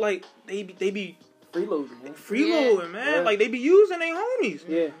food, like, they be freeloading, man. Freeloading, man. Yeah. Like, they be using their homies.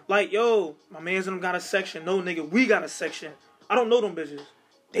 Yeah. Like, yo, my mans and them got a section. No, nigga, we got a section. I don't know them bitches.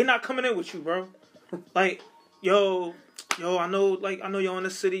 They not coming in with you, bro. Like, yo, I know y'all in the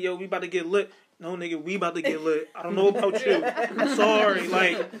city. Yo, we about to get lit. No, nigga, we about to get lit. I don't know about you. I'm sorry.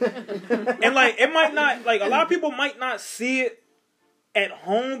 Like, and, like, it might not, like, a lot of people might not see it at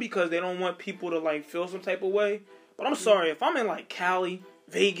home because they don't want people to, like, feel some type of way. But I'm sorry. If I'm in, like, Cali,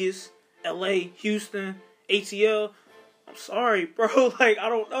 Vegas, LA, Houston, ATL, I'm sorry, bro. Like, I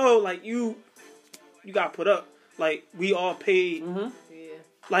don't know. Like, you got put up. Like, we all paid. Yeah.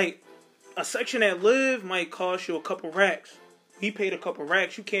 Like, a section at Live might cost you a couple racks. We paid a couple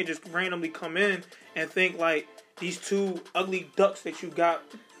racks. You can't just randomly come in and think, like, these two ugly ducks that you got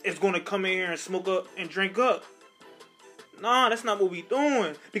is going to come in here and smoke up and drink up. Nah, that's not what we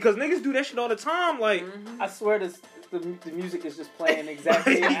doing. Because niggas do that shit all the time. Like, I swear the music is just playing exact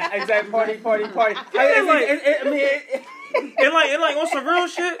party. And like on some real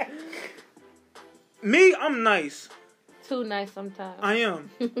shit, me, I'm nice. Too nice sometimes. I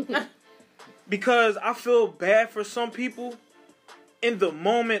am. Because I feel bad for some people in the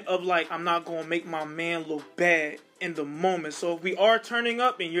moment of, like, I'm not going to make my man look bad in the moment. So if we are turning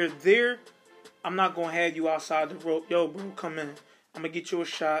up and you're there, I'm not going to have you outside the rope. Yo, bro, come in. I'm going to get you a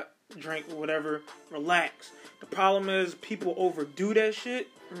shot, drink, or whatever. Relax. The problem is people overdo that shit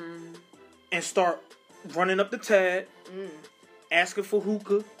and start running up the tab, asking for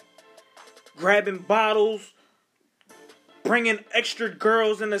hookah, grabbing bottles, bringing extra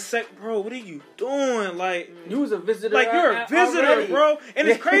girls in the set. Bro, what are you doing? Like, you was a visitor. Like, you're a visitor, already. bro. And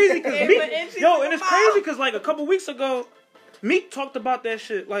it's crazy because like a couple weeks ago, Meek talked about that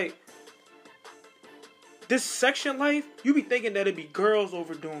shit. Like, this section life, you be thinking that it be girls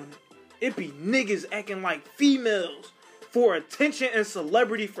overdoing it. It be niggas acting like females for attention and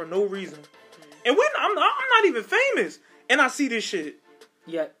celebrity for no reason. And when I'm not even famous, and I see this shit.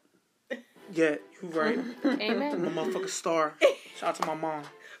 Yet. Yeah, you right. Amen. I'm a motherfucking star. Shout out to my mom.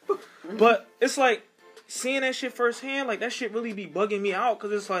 But it's like, seeing that shit firsthand, like, that shit really be bugging me out.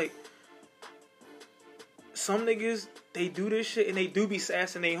 Because it's like, some niggas, they do this shit and they do be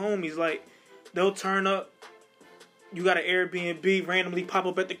sassing their homies. Like, they'll turn up. You got an Airbnb, randomly pop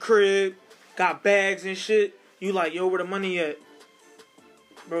up at the crib. Got bags and shit. You like, yo, where the money at?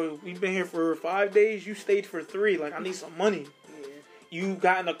 Bro, we been here for 5 days. You stayed for 3. Like, I need some money. You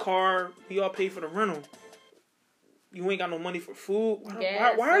got in the car, we all paid for the rental. You ain't got no money for food.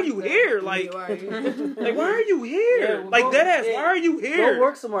 Why are you here? Like, why are you here? Yeah, like, deadass, why are you here? Go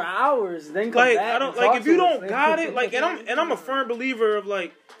work some more hours, then come like, back. I don't like if you don't got it. Like, and I'm a firm believer of,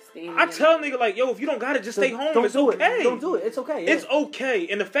 like, I tell nigga, like, yo, if you don't got it, just stay home. It's okay. Don't do it. It's okay. Yeah. It's okay.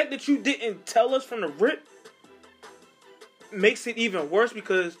 And the fact that you didn't tell us from the rip makes it even worse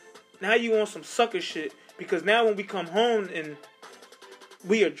because now you on some sucker shit. Because now when we come home and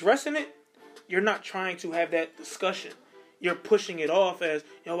we addressing it, you're not trying to have that discussion. you're pushing it off as,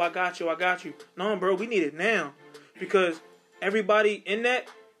 yo, I got you. No, bro, we need it now. Because everybody in that,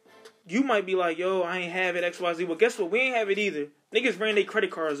 you might be like, yo, I ain't have it, XYZ. Well, guess what? We ain't have it either. Niggas ran their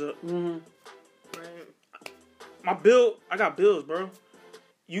credit cards up. Mm-hmm. My bill, I got bills, bro.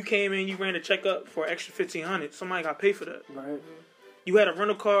 You came in, you ran a check up for an extra $1,500. Somebody got to pay for that. Right. You had a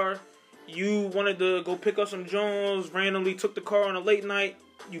rental car. You wanted to go pick up some Jones. Randomly took the car on a late night.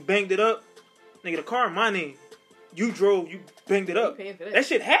 You banged it up. Nigga, the car in my name. You drove. You banged it up. That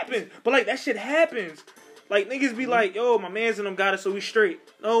shit happens. But, like, that shit happens. Like, niggas be like, yo, my mans and them got it, so we straight.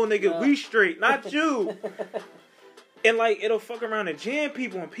 No, nigga, we straight. Not you. And, like, it'll fuck around and jam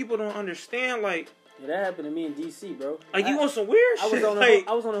people, and people don't understand, like... Yeah, that happened to me in DC, bro. Like, you want some weird shit?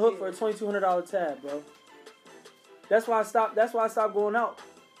 I was on the hook for a $2,200 tab, bro. That's why I stopped going out.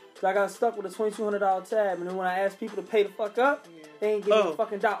 Cause I got stuck with a $2,200 tab, and then when I asked people to pay the fuck up, they ain't give me a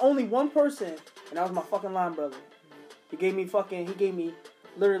fucking dime. Only one person, and that was my fucking line brother. He gave me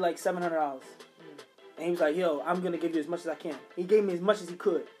literally like $700. And he was like, yo, I'm going to give you as much as I can. He gave me as much as he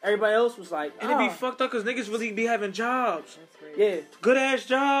could. Everybody else was like, and it be fucked up because niggas really be having jobs. Yeah. Good ass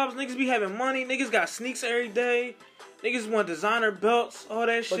jobs. Niggas be having money. Niggas got sneaks every day. Niggas want designer belts, all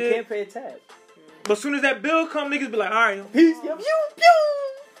that shit. But can't pay a tab. But as soon as that bill come, niggas be like, all right. Peace. Pew, pew.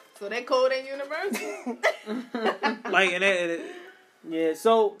 So that code ain't universal? Like, and that... Yeah,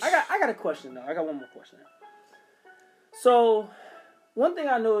 so I got a question, though. I got one more question. So, one thing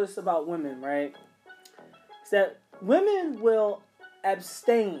I noticed about women, right, is that women will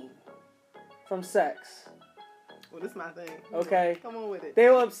abstain from sex. Well, this is my thing. Okay? Come on with it. They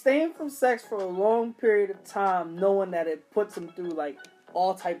will abstain from sex for a long period of time, knowing that it puts them through, like,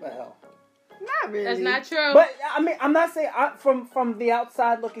 all type of hell. Not really. That's not true. But, I mean, I'm not saying, from the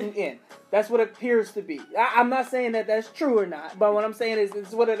outside looking in, that's what it appears to be. I'm not saying that that's true or not, but what I'm saying is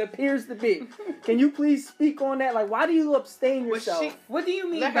it's what it appears to be. Can you please speak on that? Like, why do you abstain yourself? What do you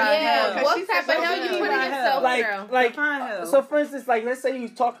mean by yeah, hell? what type of hell you putting yourself through? Like, Define hell. so for instance, like, let's say you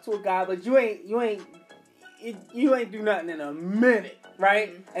talk to a guy, but you ain't do nothing in a minute,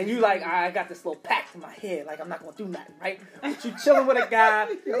 right? And you like, I got this little pact in my head, like I'm not gonna do nothing, right? But you chilling with a guy,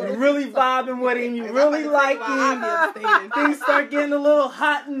 you really vibing with him, you really like him. Things start getting a little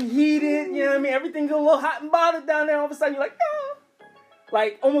hot and heated, you know what I mean? Everything get a little hot and bothered down there. All of a sudden, you're like, no.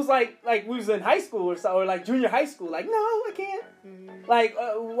 Like almost like we was in high school or so, or like junior high school. Like, no, I can't. Like,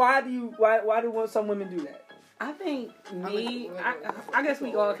 why do some women do that? I think I guess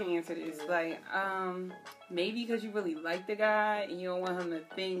we all can answer this. Like, maybe because you really like the guy and you don't want him to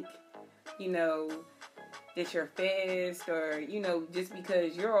think, that you're fast, or, just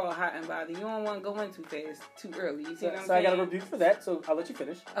because you're all hot and bothered. You don't want to go in too fast, too early. You see what I'm saying? So I got to rebuke for that, so I'll let you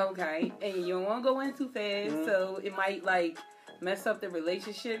finish. Okay. And you don't want to go in too fast, so it might, mess up the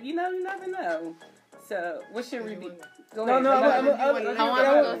relationship. You never know. So, what's your review? Go ahead.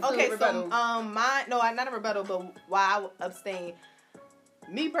 Okay, so not a rebuttal, but why I abstain.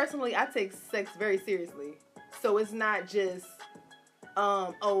 Me personally, I take sex very seriously. So it's not just,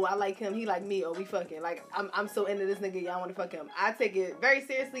 I like him, he like me, we fucking. Like, I'm so into this nigga, y'all want to fuck him. I take it very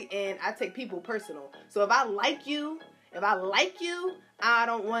seriously, and I take people personal. So if I like you, I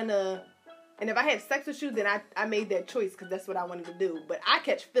don't want to. And if I have sex with you, then I made that choice because that's what I wanted to do. But I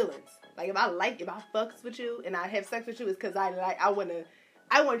catch feelings. Like, if I fucks with you and I have sex with you, it's because I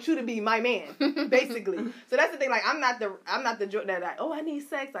want you to be my man, basically. So that's the thing. Like, I'm not the joke that I need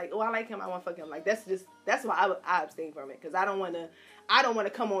sex. Like, I like him, I want to fuck him. Like, that's why I abstain from it, because I don't want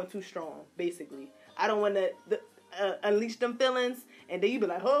to come on too strong. Basically, I don't want to unleash them feelings, and then you be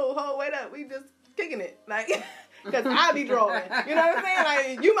like, ho, wait up, we just kicking it, like. Because I be drawing. You know what I'm saying?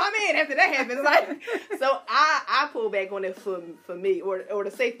 Like, you my man after that happens. Like, so I pull back on it for me, or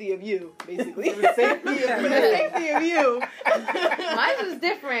the safety of you, basically. For the safety of you. Mine is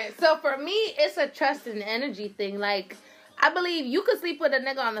different. So for me, it's a trust and energy thing. Like, I believe you could sleep with a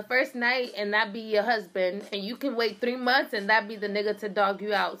nigga on the first night and that be your husband, and you can wait 3 months and that be the nigga to dog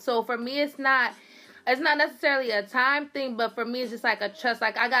you out. So for me, it's not necessarily a time thing, but for me, it's just like a trust.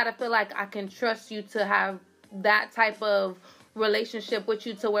 Like, I gotta feel like I can trust you to have that type of relationship with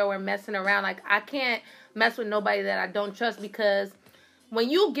you to where we're messing around. Like, I can't mess with nobody that I don't trust, because when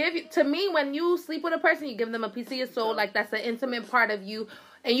you sleep with a person, you give them a piece of your soul. Like, that's an intimate part of you,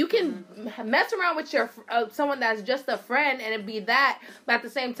 and you can mess around with your someone that's just a friend and it be that, but at the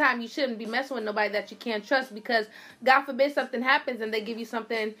same time, you shouldn't be messing with nobody that you can't trust, because God forbid something happens and they give you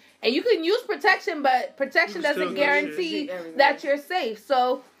something, and you can use protection, but protection doesn't guarantee that you're safe.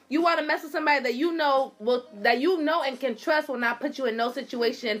 So you want to mess with somebody that you know and can trust will not put you in no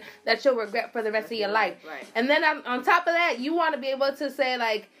situation that you'll regret for the rest of your life. Right. And then on top of that, you want to be able to say,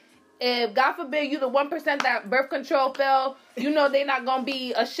 like, if God forbid you the 1% that birth control fell, you know they not gonna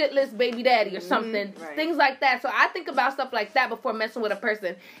be a shitless baby daddy or something. Right. Things like that. So I think about stuff like that before messing with a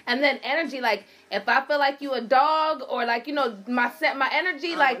person. And then energy, like if I feel like you a dog or like my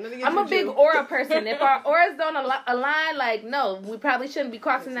energy, like I'm a big aura person. If our auras don't align, like no, we probably shouldn't be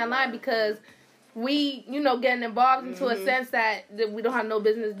crossing that line because we, getting involved into a sense that we don't have no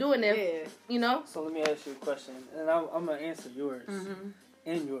business doing it. So let me ask you a question, and I'm gonna answer yours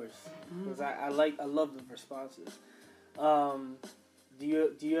and yours because I love the responses. Do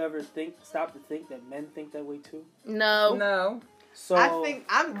you ever stop to think that men think that way too? No. So I think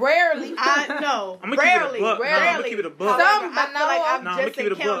I'm rarely. I know. I'm gonna keep it a buck. Rarely. I'm gonna keep it a buck. Some, I feel like I've I'm gonna just keep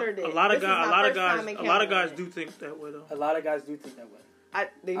it a buck. encountered it. A lot of This is my guys, first time a lot of encountering guys it. do think that way though. a lot of guys do think that way.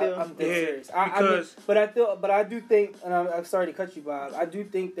 They do. I'm dead serious. Because But I do think, and I'm sorry to cut you, Bob. I do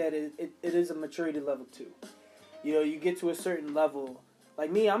think that it is a maturity level too. You get to a certain level.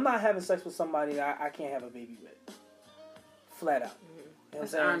 Like me, I'm not having sex with somebody that I can't have a baby with. Flat out. You know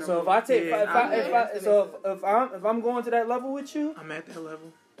what I'm saying? So if I take, if I'm going to that level with you, I'm at that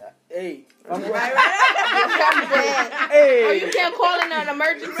level. Hey, I'm going, Hey. Or you can't call in an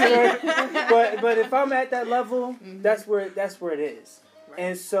emergency. but if I'm at that level, that's where it is. Right.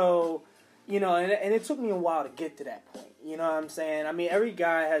 And so, and it took me a while to get to that point. You know what I'm saying? I mean, every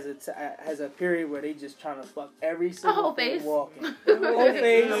guy has a period where they just trying to fuck every single thing walking. Whole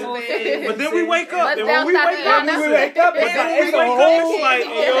face. But then we wake up. But Then when we wake up, I'm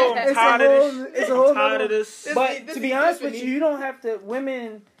tired of this. But to be honest with you, you don't have to.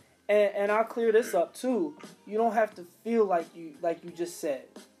 Women, and I'll clear this up too. You don't have to feel like you just said.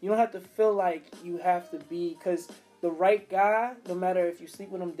 You don't have to feel like you have to be, because the right guy, no matter if you sleep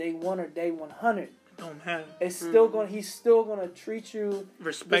with him day 1 or day 100, don't matter. It's still he's still gonna treat you,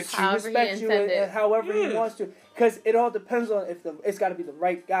 respect you, and however he wants to. Because it all depends on it's got to be the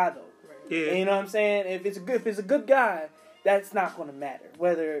right guy though. Right. Yeah. And you know what I'm saying? If it's a good guy, that's not gonna matter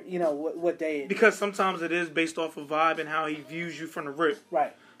whether what day it is. Because sometimes it is based off of vibe and how he views you from the rip.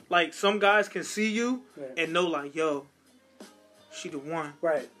 Right. Like some guys can see you and know like, yo, she the one.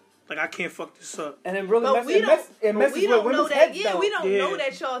 Right. Like I can't fuck this up. And it really messes we don't with know women's that. heads, Yeah, though. we don't know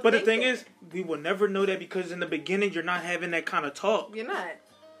that y'all. But the think thing that. is, we will never know that because in the beginning you're not having that kind of talk. You're not.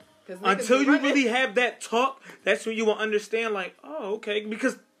 Until you really have that talk, that's when you will understand. Like, oh, okay.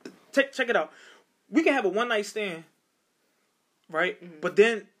 Because check it out. We can have a one night stand, right? Mm-hmm. But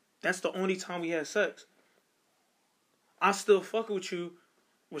then that's the only time we had sex. I still fucking with you.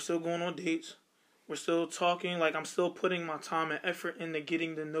 We're still going on dates. We're still talking. Like I'm still putting my time and effort into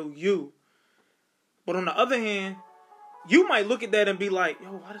getting to know you. But on the other hand, you might look at that and be like,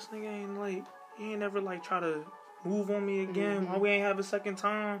 yo, why this nigga he ain't never try to move on me again? Why we ain't have a second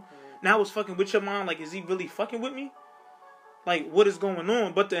time? Mm-hmm. Now it's fucking with your mind. Like, is he really fucking with me? Like, what is going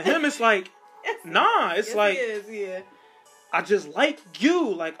on? But to him, it's like, nah. It's like, yeah. I just like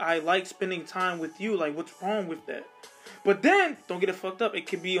you. Like, I like spending time with you. Like, what's wrong with that? But then, don't get it fucked up. It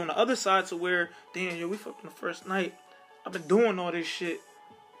could be on the other side to where, damn, yo, we fucked on the first night. I've been doing all this shit.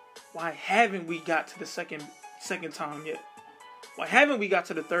 Why haven't we got to the second time yet? Why haven't we got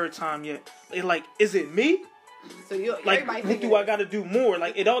to the third time yet? Like, is it me? So you like, what do I got to do more?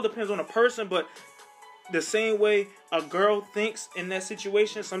 Like, it all depends on a person, but the same way a girl thinks in that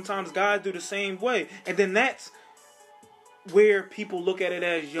situation, sometimes guys do the same way. And then that's where people look at it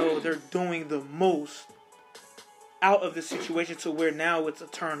as, yo, they're doing the most out of the situation to where now it's a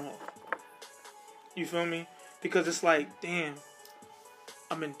turn off. You feel me? Because it's like, damn,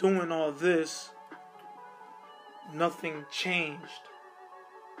 I've been doing all this. Nothing changed.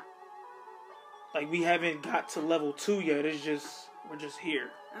 Like, we haven't got to level 2 yet. It's just, we're just here.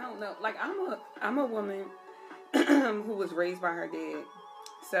 I don't know. Like, I'm a woman who was raised by her dad.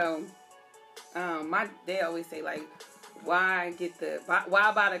 So, my dad always say, like, why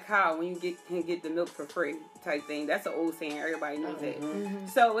buy the cow when you can get the milk for free type thing. That's an old saying. Everybody knows that. Mm-hmm.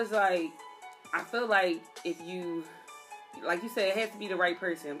 So, it's like, I feel like if you, like you said, it has to be the right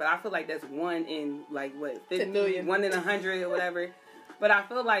person. But I feel like that's 1 in, like, what, 50 million? 1 in 100 or whatever. But I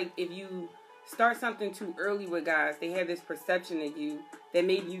feel like if you start something too early with guys, they have this perception of you that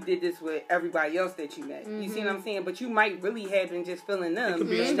maybe you did this with everybody else that you met. Mm-hmm. You see what I'm saying? But you might really have been just feeling them. It could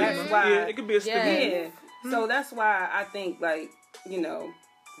be a stigma. That's why, it could be a stigma. Yeah. Mm-hmm. So that's why I think, like,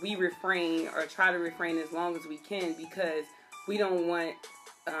 we refrain or try to refrain as long as we can, because we don't want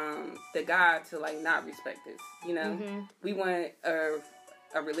the guy to, like, not respect us. Mm-hmm. We want a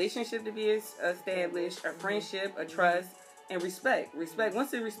relationship to be established, a friendship, a trust, and respect.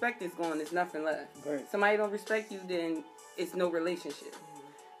 Once the respect is gone, there's nothing left. Right. Somebody don't respect you, then it's no relationship.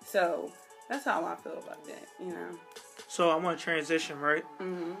 So that's how I feel about that. So I want to transition, right?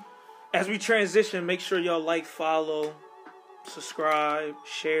 Mm-hmm. As we transition, make sure y'all like, follow, subscribe,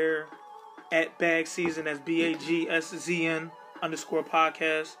 share at Bag Season. That's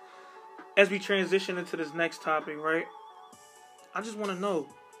BAGSZN_podcast. As we transition into this next topic, right? I just want to know,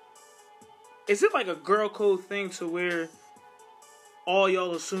 is it like a girl code thing to where all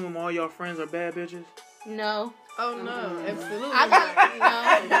y'all assume all y'all friends are bad bitches? No. Oh no, absolutely I not.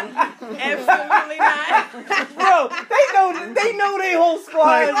 no. Absolutely not. Bro, they know they whole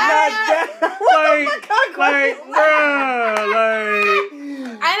squad is not that.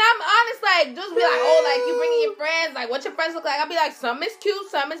 And I'm honest, like, just be like, oh, like, you bringing your friends, like, what your friends look like? I'll be like, some is cute,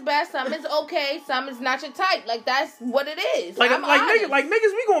 some is bad, some is okay, some is not your type. Like, that's what it is. Like I'm honest. niggas,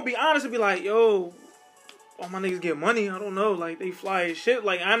 we gonna be honest and be like, yo, all my niggas get money. I don't know, like, they fly as shit.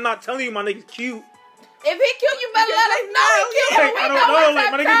 Like, I'm not telling you my niggas cute. If he cute, you better let us know he cute. Like, I don't know, like,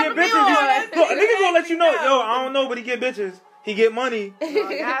 my nigga get bitches. Look, a nigga gonna let you know, yo, I don't know, but he get bitches. He get money.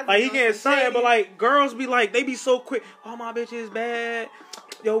 Like, he getting something, but, like, girls be like, they be so quick. Oh, my bitch is bad.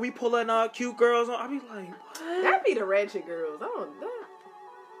 Yo, we pulling up cute girls on. I be like, what? That'd be the ratchet girls. That'd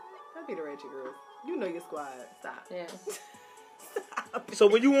be the ratchet girls. You know your squad. Stop. Yeah. So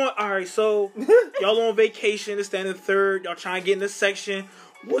when you want, alright, so y'all on vacation, it's standing third, y'all trying to get in this section.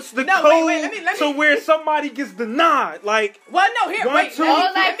 What's the code let me- to where somebody gets denied? Like, well, no, here, 1, wait. 2, All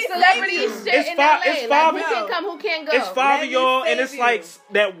let like me celebrity save you. shit It's in five- LA. it's Like, five- who can come, who can't go. it's 5 Let of me y'all, and save it's you. like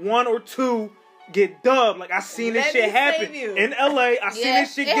that 1 or 2 get dubbed. Like, I seen this Let shit me happen save you. in LA. I seen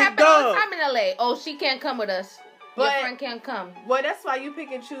this shit it get happened all the dubbed. time in LA. Oh, she can't come with us. Your But- friend can't come. Well, that's why you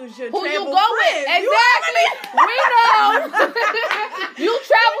pick and choose your Who you travel go with? friends. Exactly. We know. You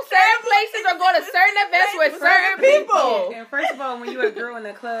travel certain places or go to certain events with certain people. And first of all, when you're a girl in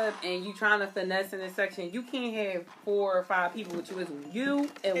the club and you trying to finesse in this section, you can't have 4 or 5 people with you. It's you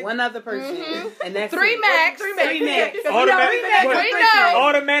and one other person, and that's 3 it. max. 3 max.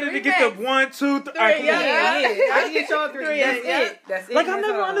 Automatic to get the 1, 2, 3. Alright, come on. Yeah. I get y'all 3. That's it. That's it. Like, I That's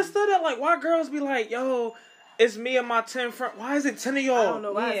never all. understood that. Like, why girls be like, yo, it's me and my 10 friends. Why is it 10 of y'all? I don't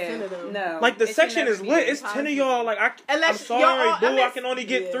know why it's 10 of them. No. Like, the It should section never is be lit. It's 10 of y'all. Like, I'm Unless sorry, y'all all- boo. I unless- can only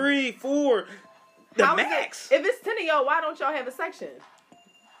get yeah. 3, 4. The How is max. it- If it's 10 of y'all, why don't y'all have a section?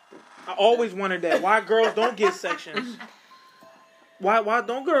 I always wondered that. Why girls don't get sections? Why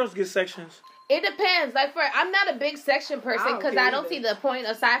don't girls get sections? It depends. Like, I'm not a big section person I don't because care I don't either. see the point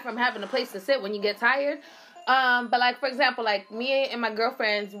aside from having a place to sit when you get tired. But like, for example, like me and my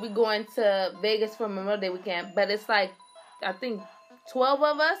girlfriends, we going to Vegas for Memorial Day weekend. But it's like, I think 12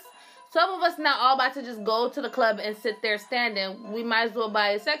 of us. 12 of us not all about to just go to the club and sit there standing. We might as well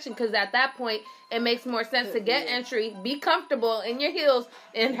buy a section because at that point, it makes more sense to get entry, be comfortable in your heels,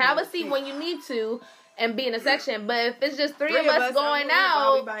 and have a seat when you need to, and be in a section. But if it's just three of us going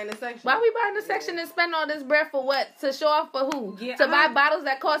Why we out, buying a section? why we buying a section and spend all this bread for what? To show off for who? Yeah, To buy bottles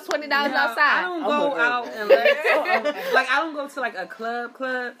that cost $20 outside? I don't go out unless like I don't go to like a club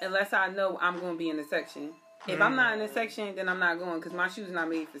unless I know I'm going to be in the section. If I'm not in the section, then I'm not going because my shoes not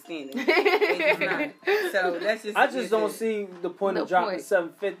made for standing. They just not. So that's just. I just don't see the point of dropping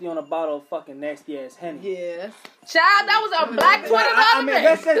 $7.50 on a bottle of fucking nasty ass Henny. Yeah. Child, that was a black $20. I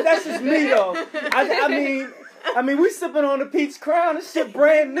mean, that's just me though. I mean, we sipping on the Peach Crown. This shit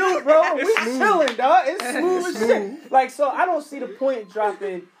brand new, bro. We chilling, dog. It's smooth as shit. Like, so I don't see the point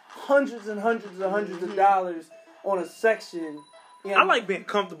dropping hundreds and hundreds and hundreds of dollars on a section. You know, I like being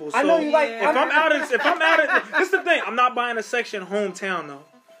comfortable. So I know you like. if I'm out of, this is the thing. I'm not buying a section hometown though.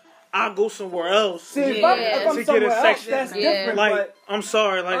 I'll go somewhere else. See, if I'm to get somewhere a else, section. that's Yeah. different. Like, But I'm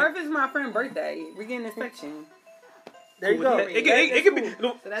sorry. Or Like, if it's my friend's birthday, we get in the section. there you go. It could be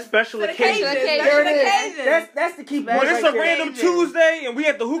that's special occasion. occasion. There it occasion. is. That's the key When point. When it's right a there. random Tuesday and we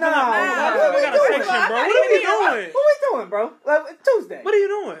at the hookah Nah, lounge, what we got we a doing? section, bro. I What are we thought doing? What we doing, bro? Like, Tuesday. What are you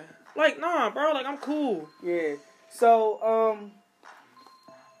doing? Like, nah, bro. Like, I'm cool. Yeah. So,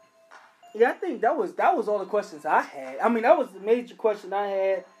 yeah, I think that was all the questions I had. I mean, that was the major question I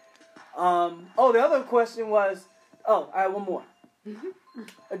had. The other question was, I had one more.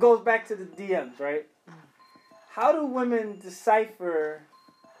 It goes back to the DMs, right? How do women decipher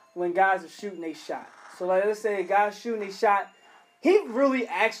when guys are shooting a shot? So, like, let's say a guy's shooting a shot, he really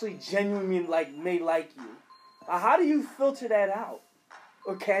actually genuinely may like you. How do you filter that out?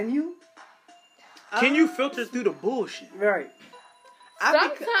 Or can you? Can you filter through the bullshit? Right.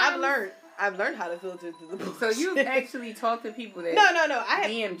 I've learned how to filter through the bullshit. So you've actually talked to people that No. I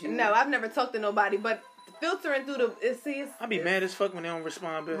DM'd you. No, I've never talked to nobody, but filtering through the I be mad as fuck when they don't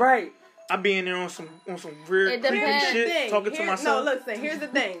respond back. Right. I be in there on some weird It creepy depends. shit, talking to myself. No, listen, here's the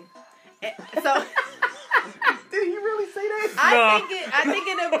thing. So Did he really say that? I think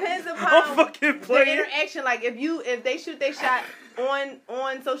it depends I'm upon fucking the playing. interaction. Like if they shoot their shot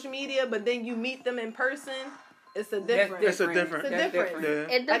on social media, but then you meet them in person, it's a different. It's a different. It's a different.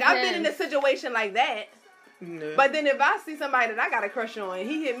 Yeah. It Like I've been in a depends. situation like that. Yeah. But then if I see somebody that I got a crush on, and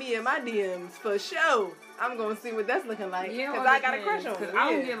he hit me in my DMs for show, I'm gonna see what that's looking like Yeah, because I got a crush on him. Because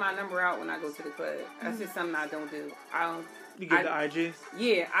I don't get my number out when I go to the club. That's just something I don't do. You get the IG.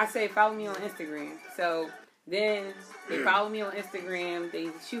 Yeah, I say follow me on Instagram. So then they follow me on Instagram, they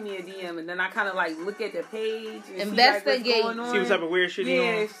shoot me a DM, and then I kind of like look at the page and Investigate. see like what's going on. See what type of weird shit he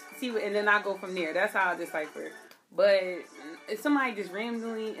Yeah, on. see what, and then I go from there. That's how I decipher. But if somebody just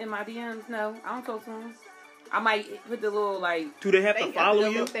randomly in my DMs, no, I don't talk to them. I might put the little like, Do they have to Thank follow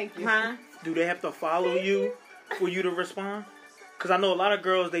you? Thank you. huh? Do they have to follow you for you to respond? Because I know a lot of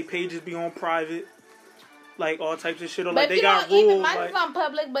girls, they pages be on private, like all types of shit. Or But like they you got know, even rules. mine like, is on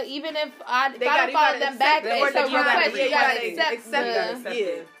public, but even if I They gotta- don't follow you them gotta back, accept it, it's or a you gotta- request. You gotta accept accept the...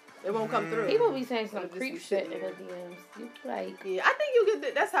 it. Yeah. It won't come through. People be saying some Just creep be shit shitting in the there. DMs. You like... Yeah, I think you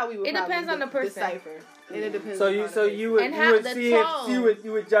could. That's how we would. It depends probably on the person. Decipher. And it depends. So upon you the so person. you would And you how would the see if tone.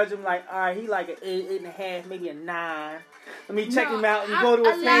 you would judge him like, all right, he like an 8.5, maybe a 9. Let me check No, him out and go to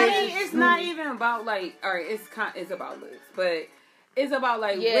a his lot of- page. It's not even about like, all right, it's about looks, but it's about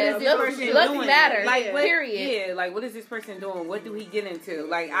like, Yeah, what is this looks- person looks doing? matter, Like, what, period. Yeah, like what is this person doing? What do he get into?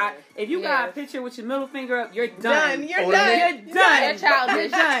 Like, if you Yes. got a picture with your middle finger up, you're done. done. You're Oh, done. You're done. You're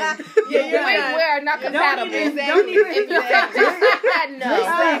childish. Done. Yeah, The you're way done. we are not compatible. even- Don't even If you say just like that, Do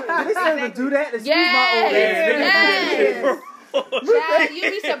no. they still even do that? Excuse my Yes. old age. They Yes. do that shit. Child,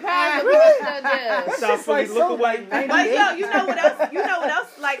 you'd be surprised what people still do. That South shit's like Philly, look so away. like But 98. yo, you know what else? You know what else?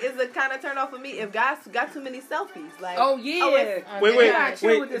 Like, is a kind of turn off for me if guys got too many selfies. Like, Oh yeah. it's- Wait, Yeah,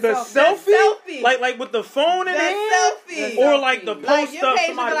 chill with wait. the The selfie. selfie? Like with the phone in the hand? selfie. Or like the Like, post your up page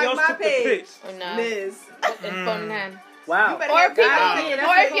somebody look like else my took the page. pics. No. Liz. It's phone in hand. Wow. You better Or have if people, guys- Yeah, that's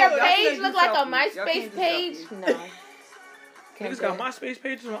or if it. your Y'all page can't look do like a selfies. Y'all MySpace can't do page, selfies. no. Niggas got MySpace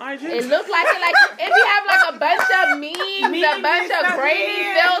pages on IG. It look like it, like if you have like a bunch of memes, a bunch of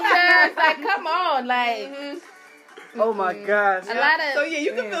crazy filters, like come on, like Oh my gosh. a lot of So yeah,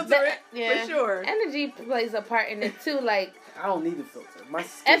 you can filter the- it yeah. for sure. energy plays a part in it too. Like I don't need a filter. My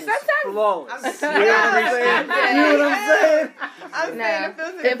skin And is sometimes- flawless. I'm- You know what I'm saying? You know what I'm saying? I'm Nah. saying the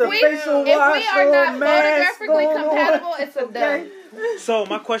filter. if the we facial if wash we are on, not mask photographically going on. compatible, it's a Okay. done. So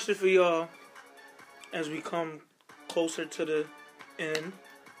my question for y'all, as we come closer to the end,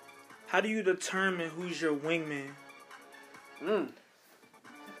 how do you determine who's your wingman?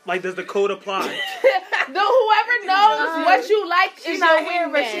 Like, does the code apply? Whoever knows what you like She's is not your here,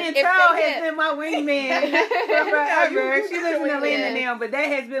 but wingman. If Chantel they has hit- been my wingman forever. She lives in wingman. Atlanta now, but that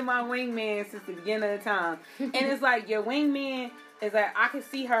has been my wingman since the beginning of time. And it's like your wingman is like I can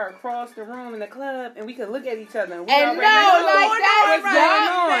see her across the room in the club, and we can look at each other. And we And already know, know like that, what's going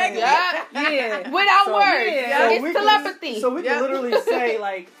on. Yup. Yeah. Without So- words, yeah. it's we telepathy. Can, so we Yeah. can literally say,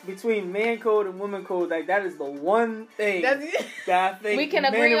 like, between man code and woman code, like, that is the one thing That's it. that I think We can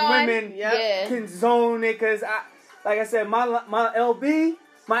men agree and on. women Yeah. can zone it. Because, like I said, my LB,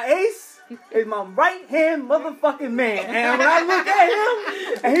 my ace, is my right-hand motherfucking man. And when I look at him,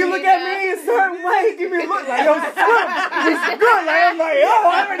 and he look at me in a certain way, give me a look like, yo, it's good. Like, I'm like, yo,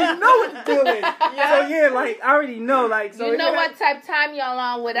 I already know what the deal is. So, yeah, like, I already know. Like, so You know yeah. what type time y'all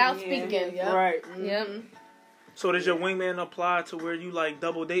on without Yeah. speaking. Yeah. Right. Yep. So does your wingman apply to where you like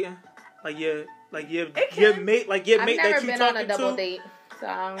double dating? Like your It your can. mate I've that never you been on talking a double to date. So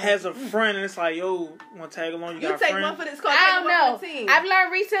has a friend and it's like, yo, wanna tag along? You You got a take friend? one for this called I take don't one know. for the team. I've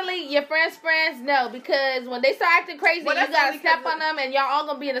learned recently your friends' no, because when they start acting crazy, Well, you that's gotta only step 'cause on them, and y'all all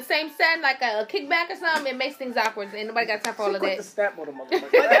gonna be in the same set, like a kickback or something. It makes things awkward. Ain't nobody got time for all She of quick that. to snap on the But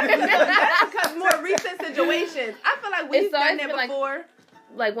motherfucker. that's because more recent situations. I feel like we've It's done always that been like- before.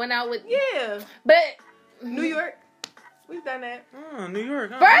 Like went out with, Yeah, but New York. We've done that. Oh, New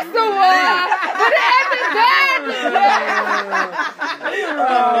York. Huh? first of all, what happened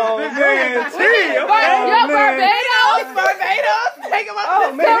Oh, man. T, then? Barbados. Barbados. Take them up.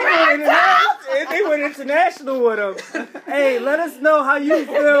 Oh, man. They went international with them. Hey, let us know how you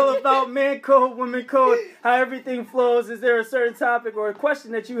feel about man code, woman code, how everything flows. Is there a certain topic or a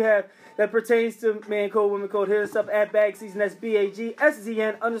question that you have that pertains to man code, woman code? Hit us up at BagSeason. That's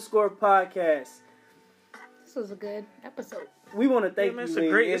BAGSZN_podcast. This was a good episode. We want to thank man, you, it's a Lee.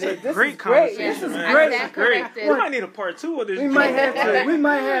 great, it's a This great is great. conversation, This is man. great. This is great. Corrected. We might need a part 2 of this. We might have shit. to. We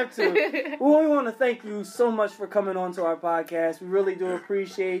might have to. Well, we want to thank you so much for coming on to our podcast. We really do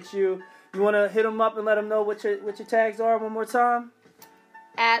appreciate you. You want to hit them up and let them know what your tags are one more time?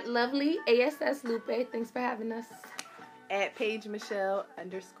 At lovely ASS Lupe. Thanks for having us. At Paige Michelle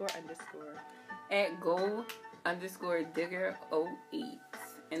 __. At Gold _Digger08.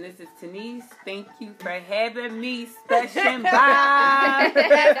 And this is Tanise. Thank you for having me. Special bye.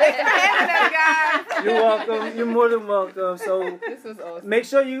 You're welcome. You're more than welcome. So This was awesome. make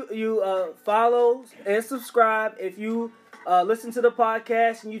sure you follow and subscribe. If you listen to the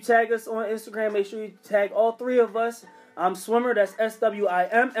podcast and you tag us on Instagram, make sure you tag all three of us. I'm Swimmer. That's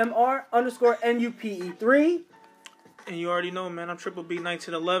SWIMMR _NUPE3. And you already know, man, I'm Triple B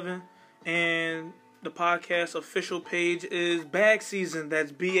 1911. And the podcast official page is Bag Season.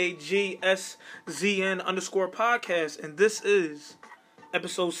 That's BAGSZN _podcast. And this is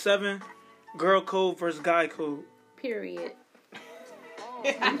episode 7, Girl Code versus Guy Code. Period.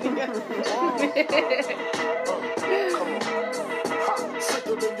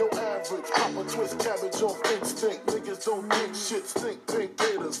 Sicker than your average. Pop a twist cabbage off instinct. Niggas don't think shit, stink pink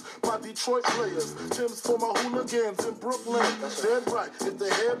gators. My Detroit players. Tim's for my hooligans in Brooklyn. Dead right. If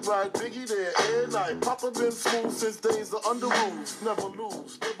the head right, Biggie there, air night. Papa been smooth since days of under rules. Never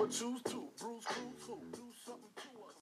lose, never choose to. Bruce Cruz.